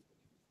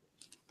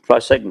 Try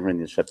 2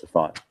 Corinthians chapter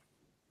 5.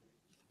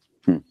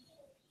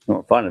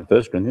 Not find it in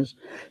 1 Corinthians.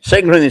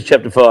 2 Corinthians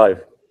chapter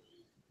 5.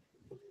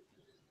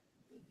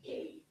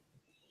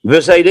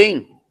 Verse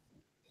 18.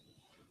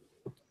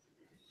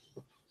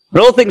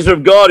 And all things are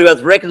of God, who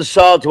hath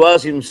reconciled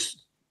us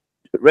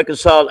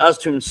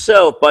to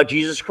himself by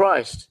Jesus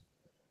Christ,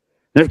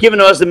 and hath given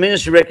to us the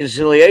ministry of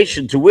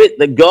reconciliation, to wit,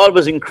 that God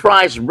was in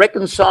Christ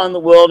reconciling the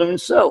world to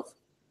himself,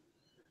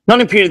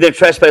 not imputing their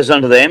trespasses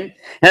unto them, and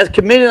hath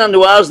committed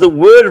unto us the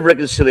word of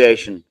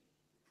reconciliation.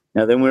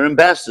 Now then, we're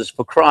ambassadors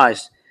for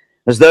Christ,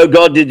 as though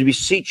God did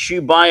beseech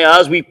you by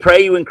us. We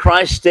pray you in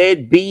Christ's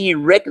stead, be ye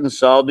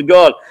reconciled to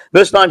God.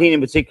 Verse 19 in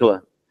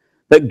particular,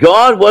 that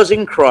God was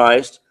in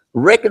Christ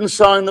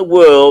reconciling the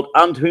world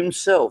unto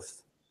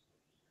himself.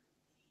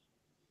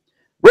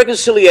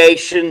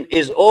 Reconciliation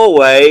is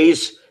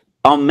always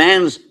on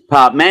man's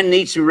part. Man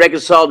needs to be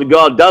reconciled to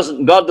God.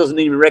 God doesn't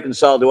need to be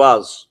reconciled to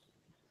us.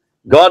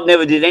 God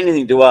never did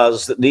anything to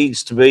us that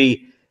needs to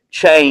be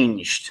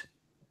changed.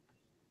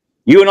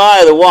 You and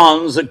I are the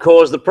ones that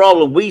caused the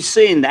problem. We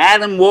sinned.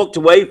 Adam walked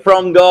away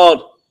from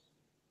God.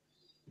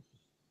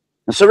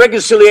 And so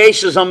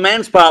reconciliation is on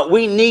man's part.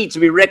 We need to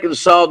be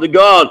reconciled to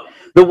God.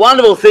 The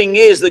wonderful thing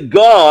is that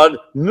God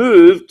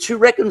moved to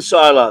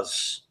reconcile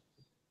us.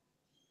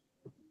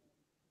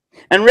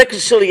 And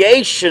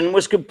reconciliation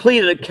was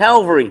completed at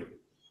Calvary,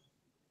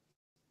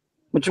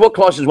 which is what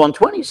Colossians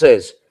 1:20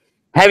 says.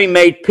 Having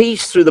made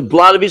peace through the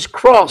blood of his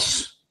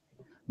cross,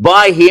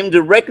 by him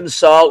to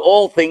reconcile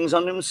all things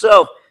unto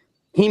himself.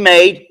 He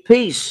made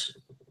peace.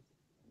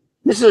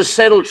 This is a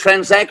settled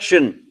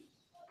transaction.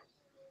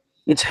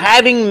 It's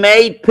having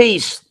made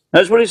peace.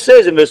 That's what it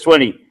says in verse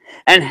 20.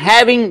 And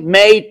having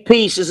made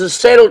peace is a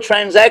settled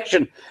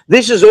transaction.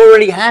 This has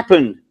already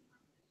happened.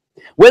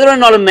 Whether or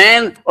not a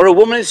man or a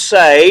woman is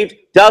saved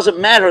doesn't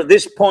matter at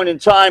this point in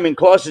time. In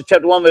Colossians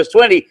chapter 1 verse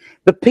 20,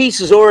 the peace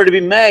has already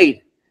been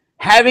made.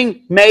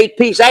 Having made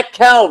peace at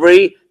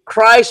Calvary,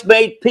 Christ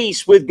made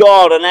peace with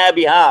God on our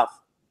behalf.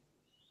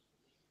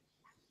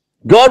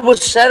 God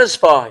was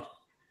satisfied.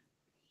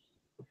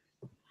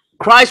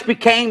 Christ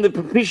became the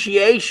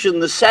propitiation,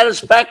 the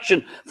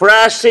satisfaction for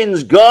our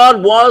sins.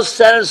 God was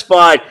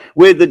satisfied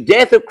with the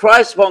death of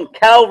Christ upon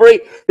Calvary.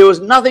 There was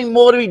nothing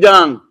more to be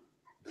done.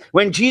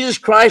 When Jesus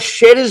Christ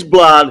shed his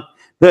blood,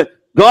 the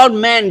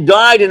God-man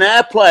died in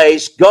our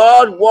place.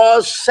 God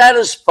was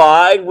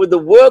satisfied with the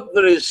work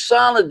that his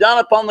Son had done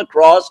upon the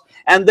cross,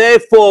 and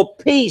therefore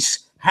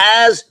peace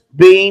has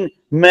been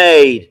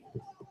made.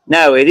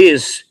 Now, it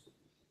is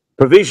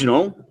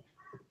provisional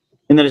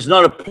in that it's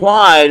not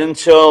applied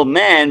until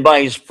man,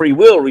 by his free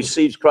will,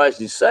 receives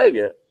Christ as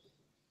Savior.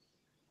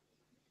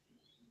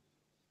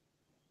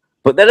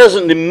 But that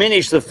doesn't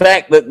diminish the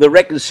fact that the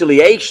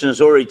reconciliation has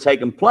already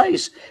taken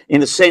place,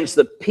 in the sense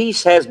that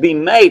peace has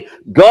been made.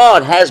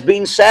 God has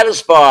been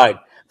satisfied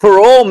for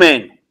all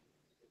men.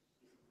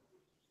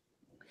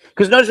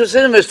 Because notice what it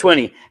says in verse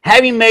 20,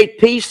 having made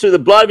peace through the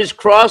blood of his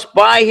cross,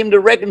 by him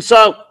to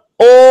reconcile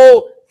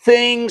all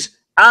things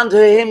unto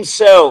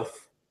himself.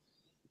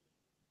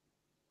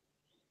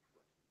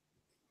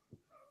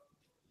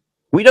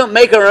 We don't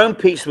make our own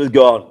peace with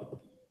God.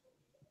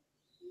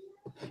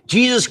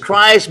 Jesus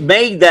Christ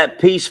made that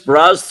peace for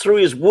us through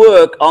his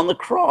work on the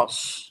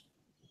cross.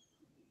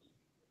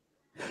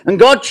 And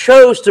God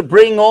chose to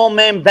bring all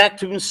men back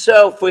to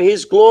himself for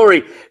his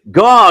glory.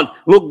 God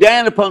looked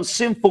down upon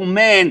sinful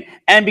men,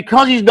 and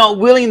because he's not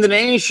willing that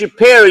any should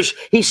perish,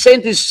 he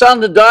sent his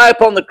Son to die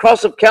upon the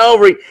cross of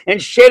Calvary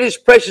and shed his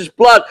precious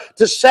blood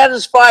to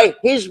satisfy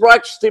his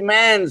righteous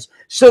demands,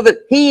 so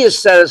that he is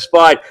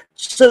satisfied,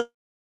 so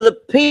the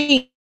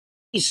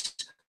peace,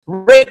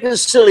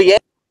 reconciliation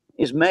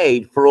is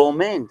made for all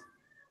men.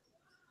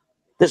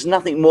 There's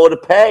nothing more to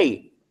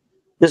pay.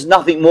 There's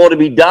nothing more to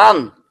be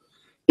done.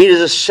 It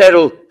is a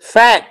settled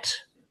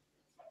fact.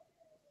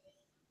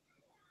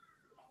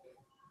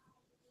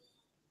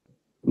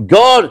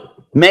 God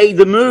made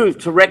the move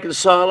to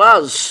reconcile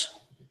us.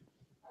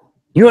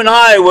 You and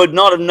I would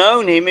not have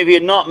known him if he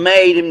had not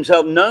made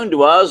himself known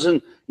to us,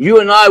 and you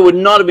and I would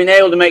not have been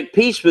able to make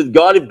peace with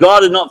God if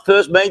God had not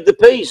first made the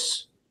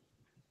peace.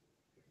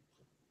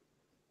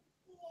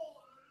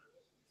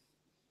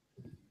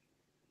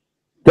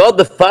 God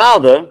the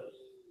Father,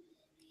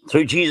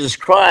 through Jesus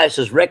Christ,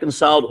 has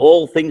reconciled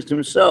all things to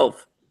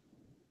himself.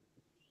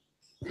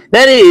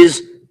 That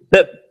is,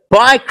 that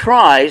by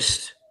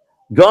Christ,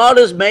 God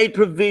has made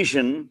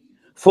provision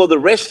for the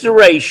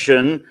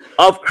restoration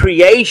of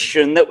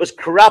creation that was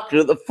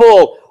corrupted at the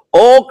fall.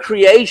 All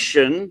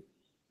creation,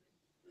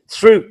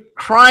 through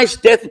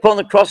Christ's death upon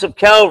the cross of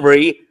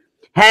Calvary,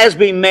 has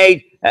been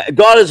made,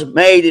 God has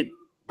made it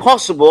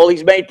possible.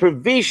 He's made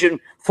provision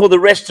for the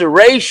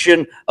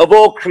restoration of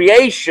all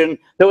creation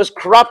that was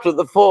corrupted at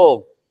the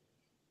fall.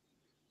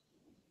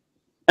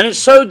 And in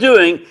so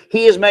doing,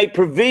 he has made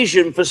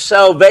provision for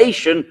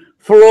salvation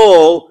for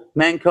all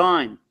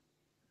mankind.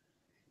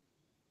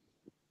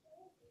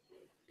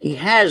 He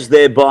has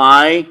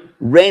thereby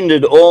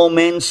rendered all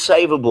men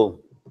savable.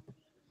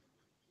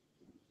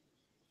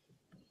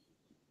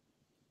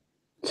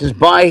 It says,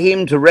 by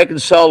him to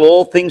reconcile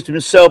all things to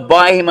himself.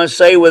 By him, I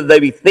say, whether they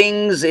be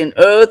things in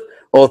earth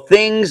or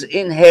things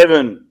in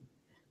heaven.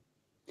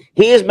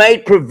 He has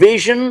made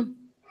provision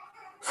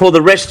for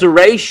the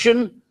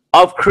restoration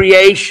of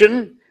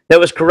creation that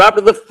was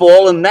corrupted at the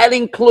fall, and that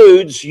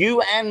includes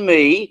you and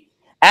me.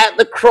 At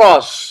the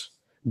cross,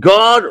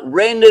 God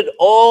rendered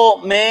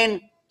all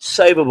men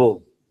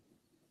savable.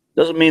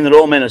 Doesn't mean that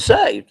all men are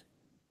saved,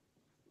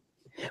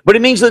 but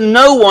it means that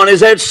no one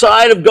is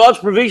outside of God's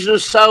provision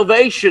of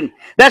salvation.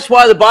 That's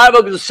why the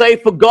Bible can say,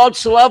 for God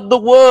so loved the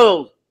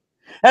world.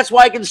 That's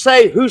why it can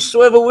say,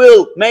 whosoever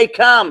will may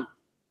come.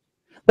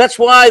 That's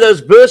why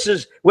those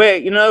verses where,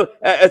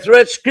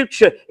 throughout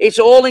Scripture, it's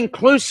all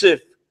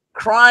inclusive.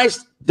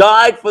 Christ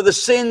died for the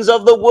sins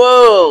of the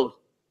world.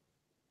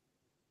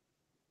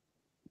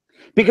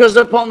 Because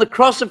upon the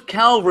cross of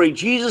Calvary,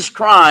 Jesus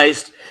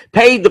Christ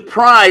paid the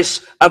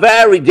price of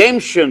our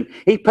redemption.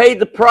 He paid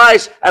the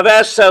price of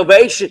our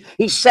salvation.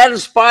 He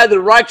satisfied the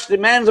righteous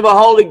demands of a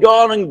holy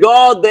God, and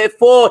God,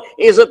 therefore,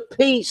 is at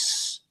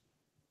peace.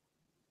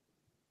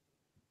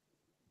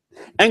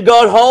 And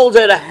God holds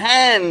out a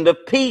hand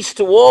of peace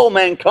to all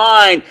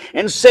mankind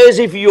and says,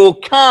 if you'll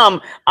come,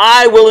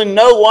 I will in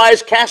no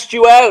wise cast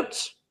you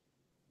out.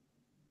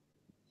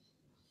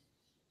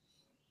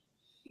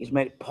 He's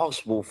made it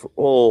possible for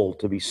all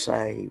to be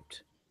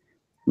saved.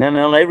 Now,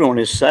 not everyone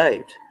is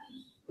saved.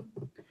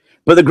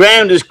 But the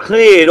ground is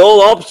cleared. All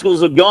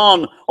obstacles are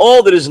gone.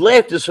 All that is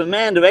left is for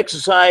man to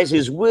exercise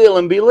his will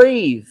and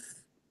believe.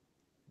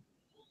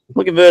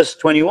 Look at verse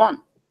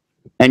 21.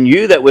 And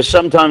you that were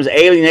sometimes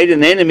alienated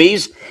and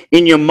enemies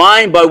in your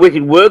mind by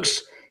wicked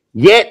works,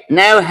 yet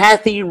now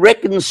hath he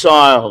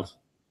reconciled.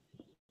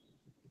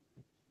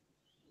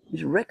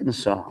 He's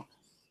reconciled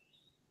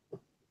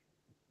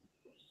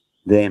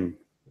them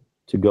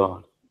to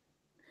God.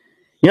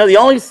 The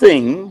only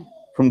thing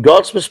from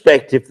God's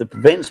perspective that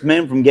prevents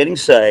men from getting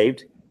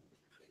saved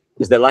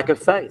is their lack of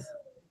faith.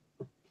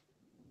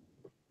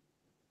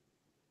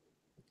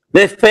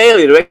 Their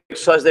failure to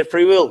exercise their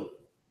free will.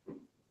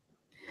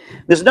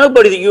 There's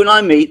nobody that you and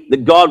I meet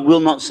that God will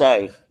not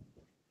save.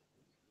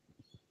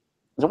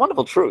 It's a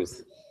wonderful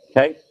truth,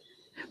 okay?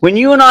 When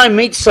you and I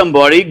meet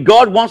somebody,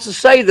 God wants to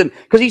save them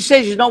because he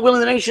says he's not willing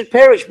that any should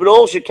perish, but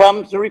all should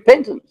come to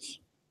repentance.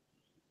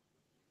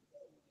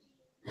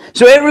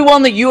 So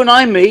everyone that you and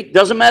I meet,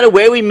 doesn't matter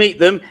where we meet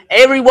them,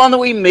 everyone that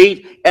we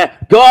meet,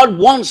 God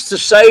wants to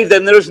save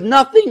them. There is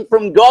nothing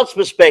from God's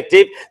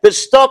perspective that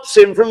stops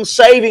him from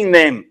saving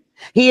them.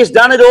 He has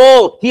done it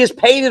all. He has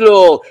paid it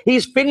all. He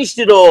has finished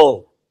it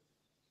all.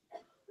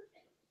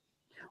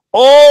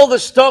 All that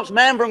stops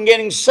man from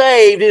getting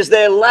saved is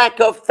their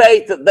lack of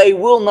faith, that they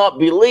will not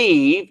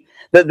believe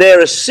that they're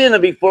a sinner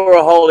before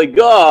a holy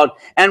God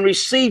and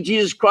receive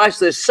Jesus Christ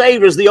their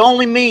Savior as the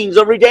only means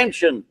of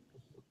redemption.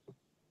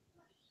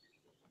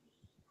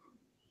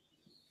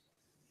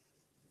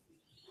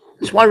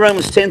 That's why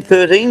Romans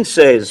 10:13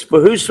 says,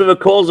 "For whosoever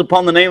calls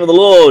upon the name of the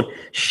Lord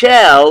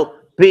shall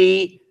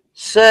be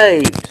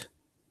saved."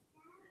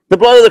 The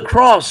blood of the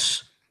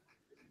cross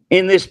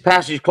in this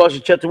passage,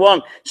 Colossians chapter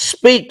 1,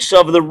 speaks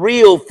of the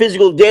real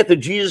physical death of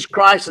Jesus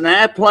Christ in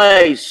our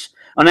place,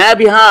 on our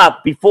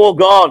behalf before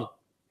God.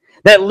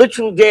 That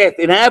literal death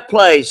in our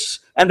place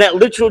and that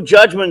literal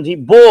judgment he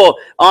bore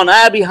on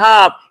our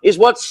behalf is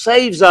what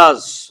saves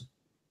us.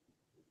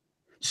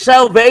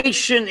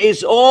 Salvation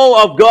is all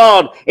of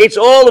God. It's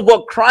all of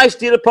what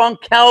Christ did upon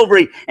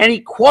Calvary. And he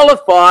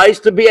qualifies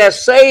to be our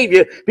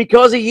Savior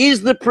because he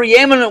is the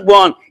preeminent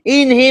one.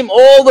 In him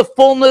all the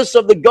fullness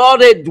of the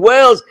Godhead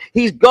dwells.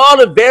 He's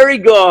God, a very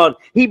God.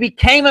 He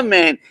became a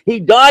man. He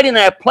died in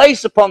our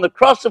place upon the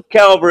cross of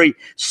Calvary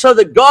so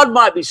that God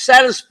might be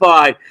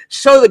satisfied,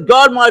 so that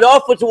God might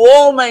offer to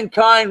all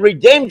mankind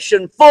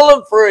redemption full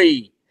and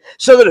free.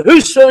 So that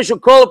whosoever shall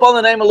call upon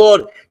the name of the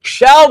Lord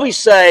shall be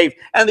saved.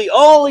 And the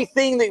only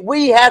thing that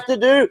we have to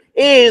do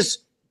is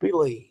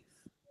believe.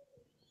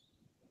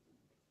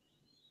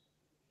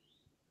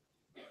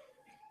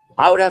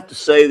 I would have to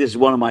say this is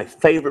one of my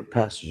favorite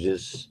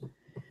passages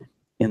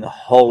in the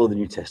whole of the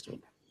New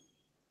Testament.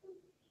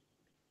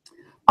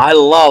 I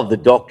love the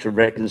doctrine of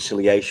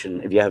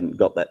reconciliation. If you haven't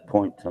got that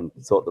point, I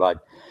thought that I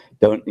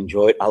don't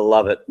enjoy it. I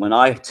love it. When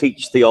I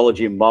teach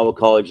theology in Bible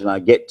college and I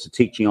get to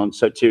teaching on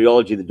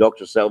soteriology, the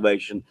doctrine of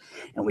salvation,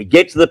 and we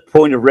get to the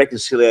point of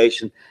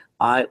reconciliation,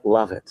 I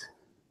love it.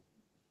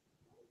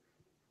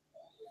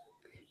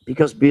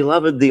 Because,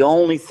 beloved, the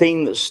only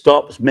thing that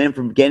stops men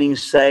from getting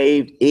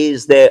saved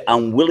is their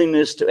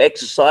unwillingness to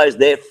exercise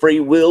their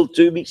free will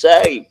to be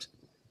saved.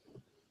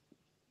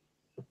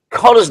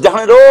 God has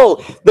done it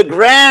all. The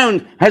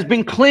ground has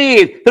been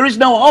cleared. There is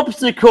no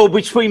obstacle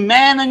between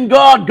man and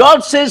God.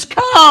 God says,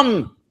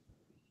 come.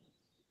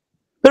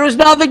 There is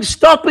nothing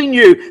stopping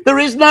you. There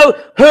is no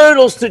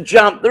hurdles to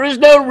jump. There is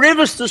no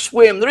rivers to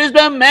swim. There is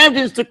no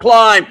mountains to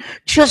climb.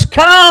 Just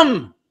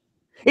come.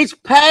 It's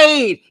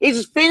paid.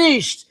 It's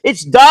finished.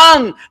 It's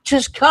done.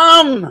 Just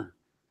come.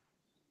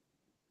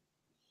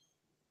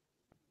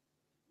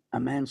 A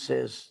man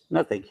says,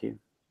 no, thank you.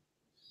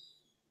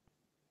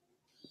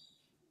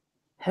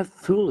 How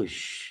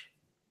foolish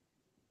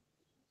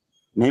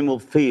men will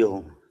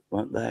feel,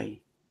 won't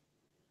they,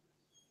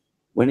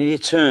 when in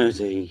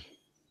eternity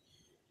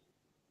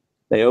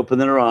they open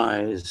their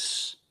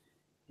eyes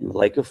in the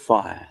lake of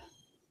fire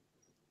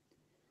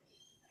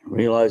and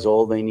realize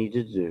all they need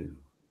to do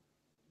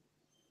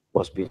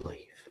was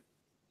believe.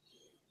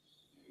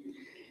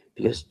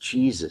 Because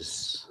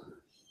Jesus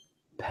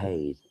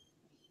paid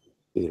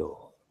it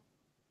all.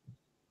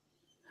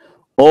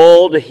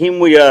 All to him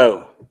we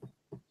owe.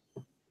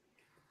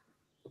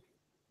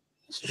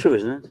 It's true,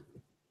 isn't it?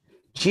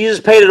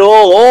 Jesus paid it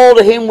all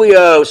to him we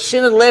owe.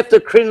 Sin had left a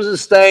crimson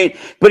stain,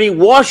 but he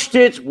washed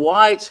it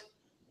white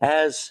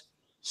as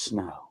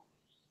snow.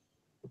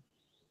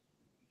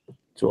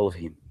 It's all of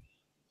him.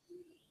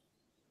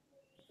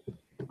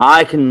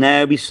 I can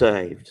now be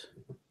saved.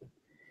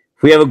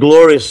 We have a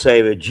glorious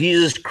Savior,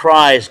 Jesus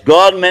Christ,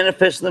 God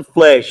manifest in the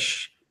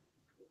flesh.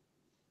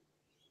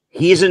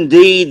 He is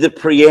indeed the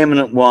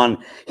preeminent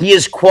one. He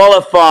is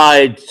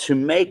qualified to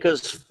make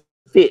us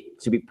fit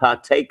to be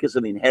partakers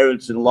of the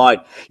inheritance in light.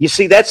 You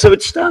see, that's how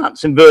it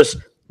starts in verse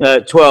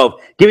 12.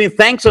 Giving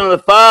thanks unto the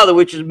Father,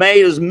 which has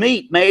made us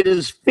meet, made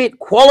us fit,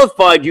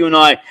 qualified you and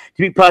I to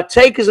be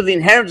partakers of the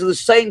inheritance of the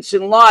saints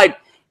in light.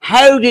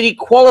 How did he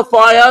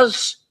qualify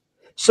us?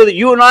 So that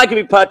you and I can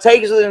be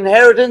partakers of the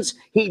inheritance.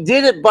 He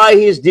did it by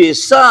his dear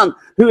Son,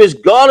 who is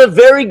God, a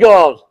very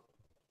God,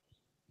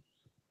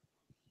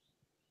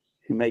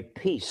 who made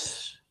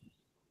peace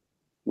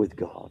with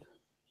God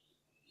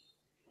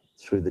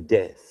through the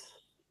death,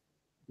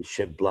 the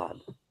shed blood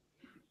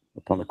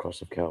upon the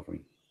cross of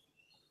Calvary.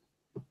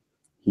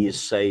 He is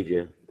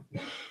Savior,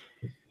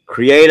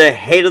 Creator,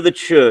 head of the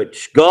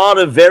church, God,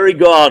 a very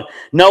God.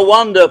 No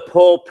wonder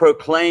Paul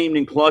proclaimed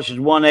in Colossians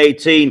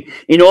 1:18,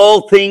 in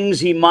all things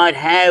he might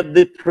have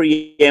the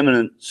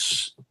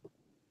preeminence.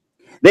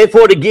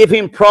 Therefore, to give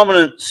him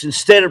prominence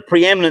instead of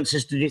preeminence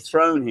is to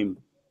dethrone him.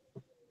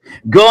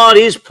 God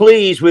is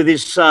pleased with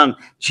his Son.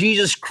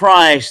 Jesus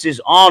Christ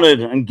is honored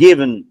and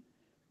given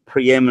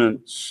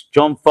preeminence.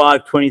 John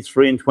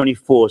 5:23 and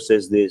 24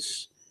 says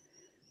this,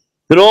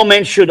 that all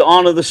men should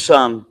honor the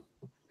Son,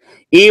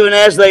 even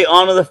as they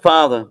honor the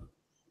Father.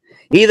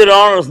 He that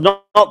honoreth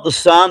not the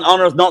Son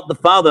honoreth not the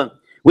Father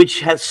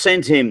which hath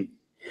sent him.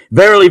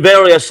 Verily,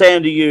 verily, I say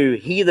unto you,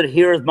 he that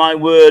heareth my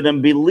word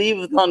and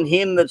believeth on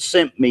him that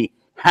sent me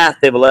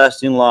hath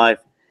everlasting life,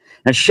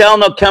 and shall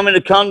not come into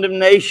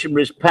condemnation,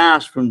 but is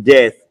passed from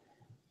death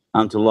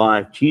unto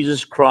life.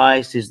 Jesus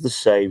Christ is the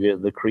Savior,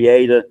 the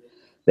Creator,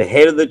 the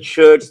head of the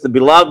church, the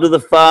beloved of the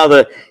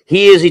Father.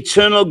 He is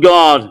eternal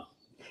God,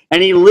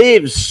 and he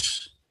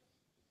lives,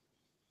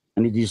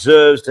 and he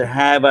deserves to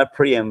have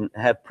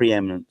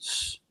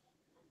preeminence.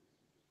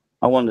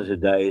 I wonder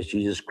today, is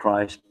Jesus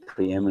Christ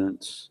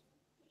preeminence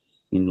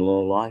in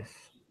your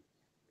life?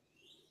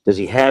 Does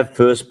he have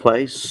first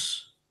place?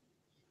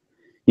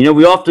 You know,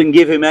 we often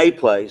give him a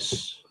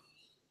place,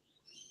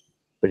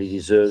 but he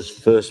deserves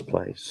first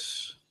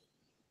place,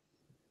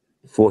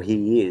 for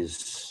he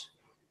is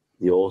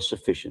the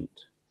all-sufficient,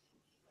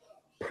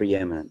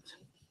 preeminent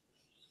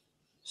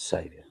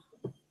Savior.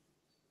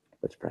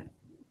 Let's pray.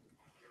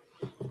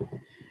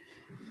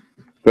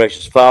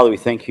 Gracious Father, we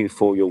thank you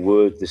for your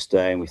word this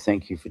day, and we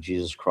thank you for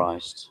Jesus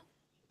Christ.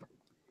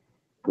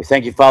 We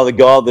thank you, Father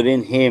God, that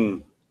in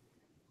him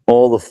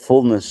all the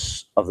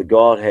fullness of the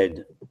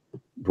Godhead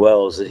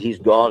dwells, that he's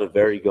God, a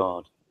very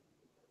God.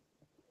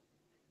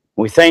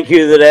 We thank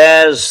you that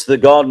as the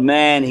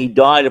God-man, he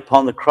died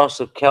upon the cross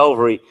of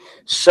Calvary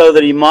so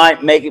that he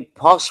might make it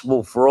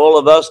possible for all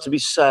of us to be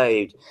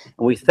saved.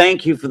 And we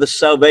thank you for the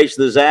salvation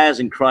that is ours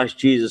in Christ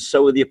Jesus.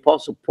 So with the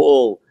Apostle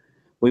Paul,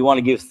 we want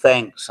to give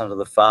thanks unto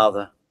the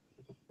Father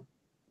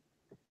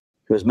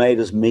who has made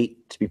us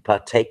meet to be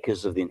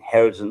partakers of the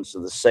inheritance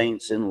of the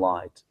saints in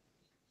light.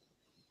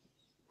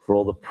 For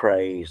all the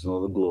praise and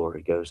all the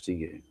glory goes to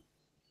you.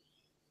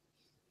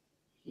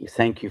 We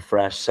thank you for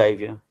our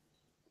Savior.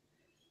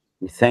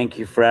 We thank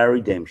you for our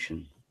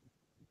redemption.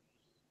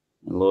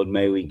 And Lord,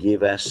 may we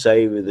give our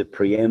Savior the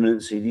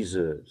preeminence he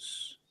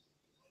deserves,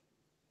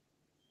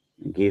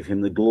 and give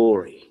him the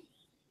glory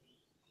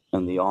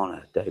and the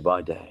honor day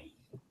by day,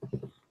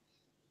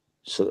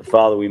 so that,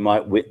 Father, we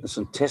might witness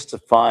and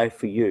testify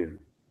for you,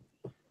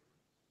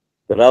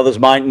 that others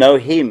might know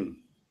him,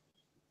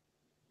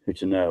 who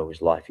to know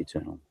is life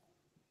eternal.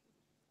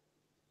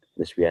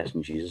 This we ask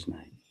in Jesus'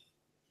 name.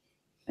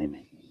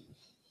 Amen.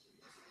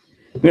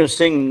 We're going to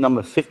sing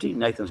number 50.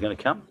 Nathan's going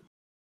to come.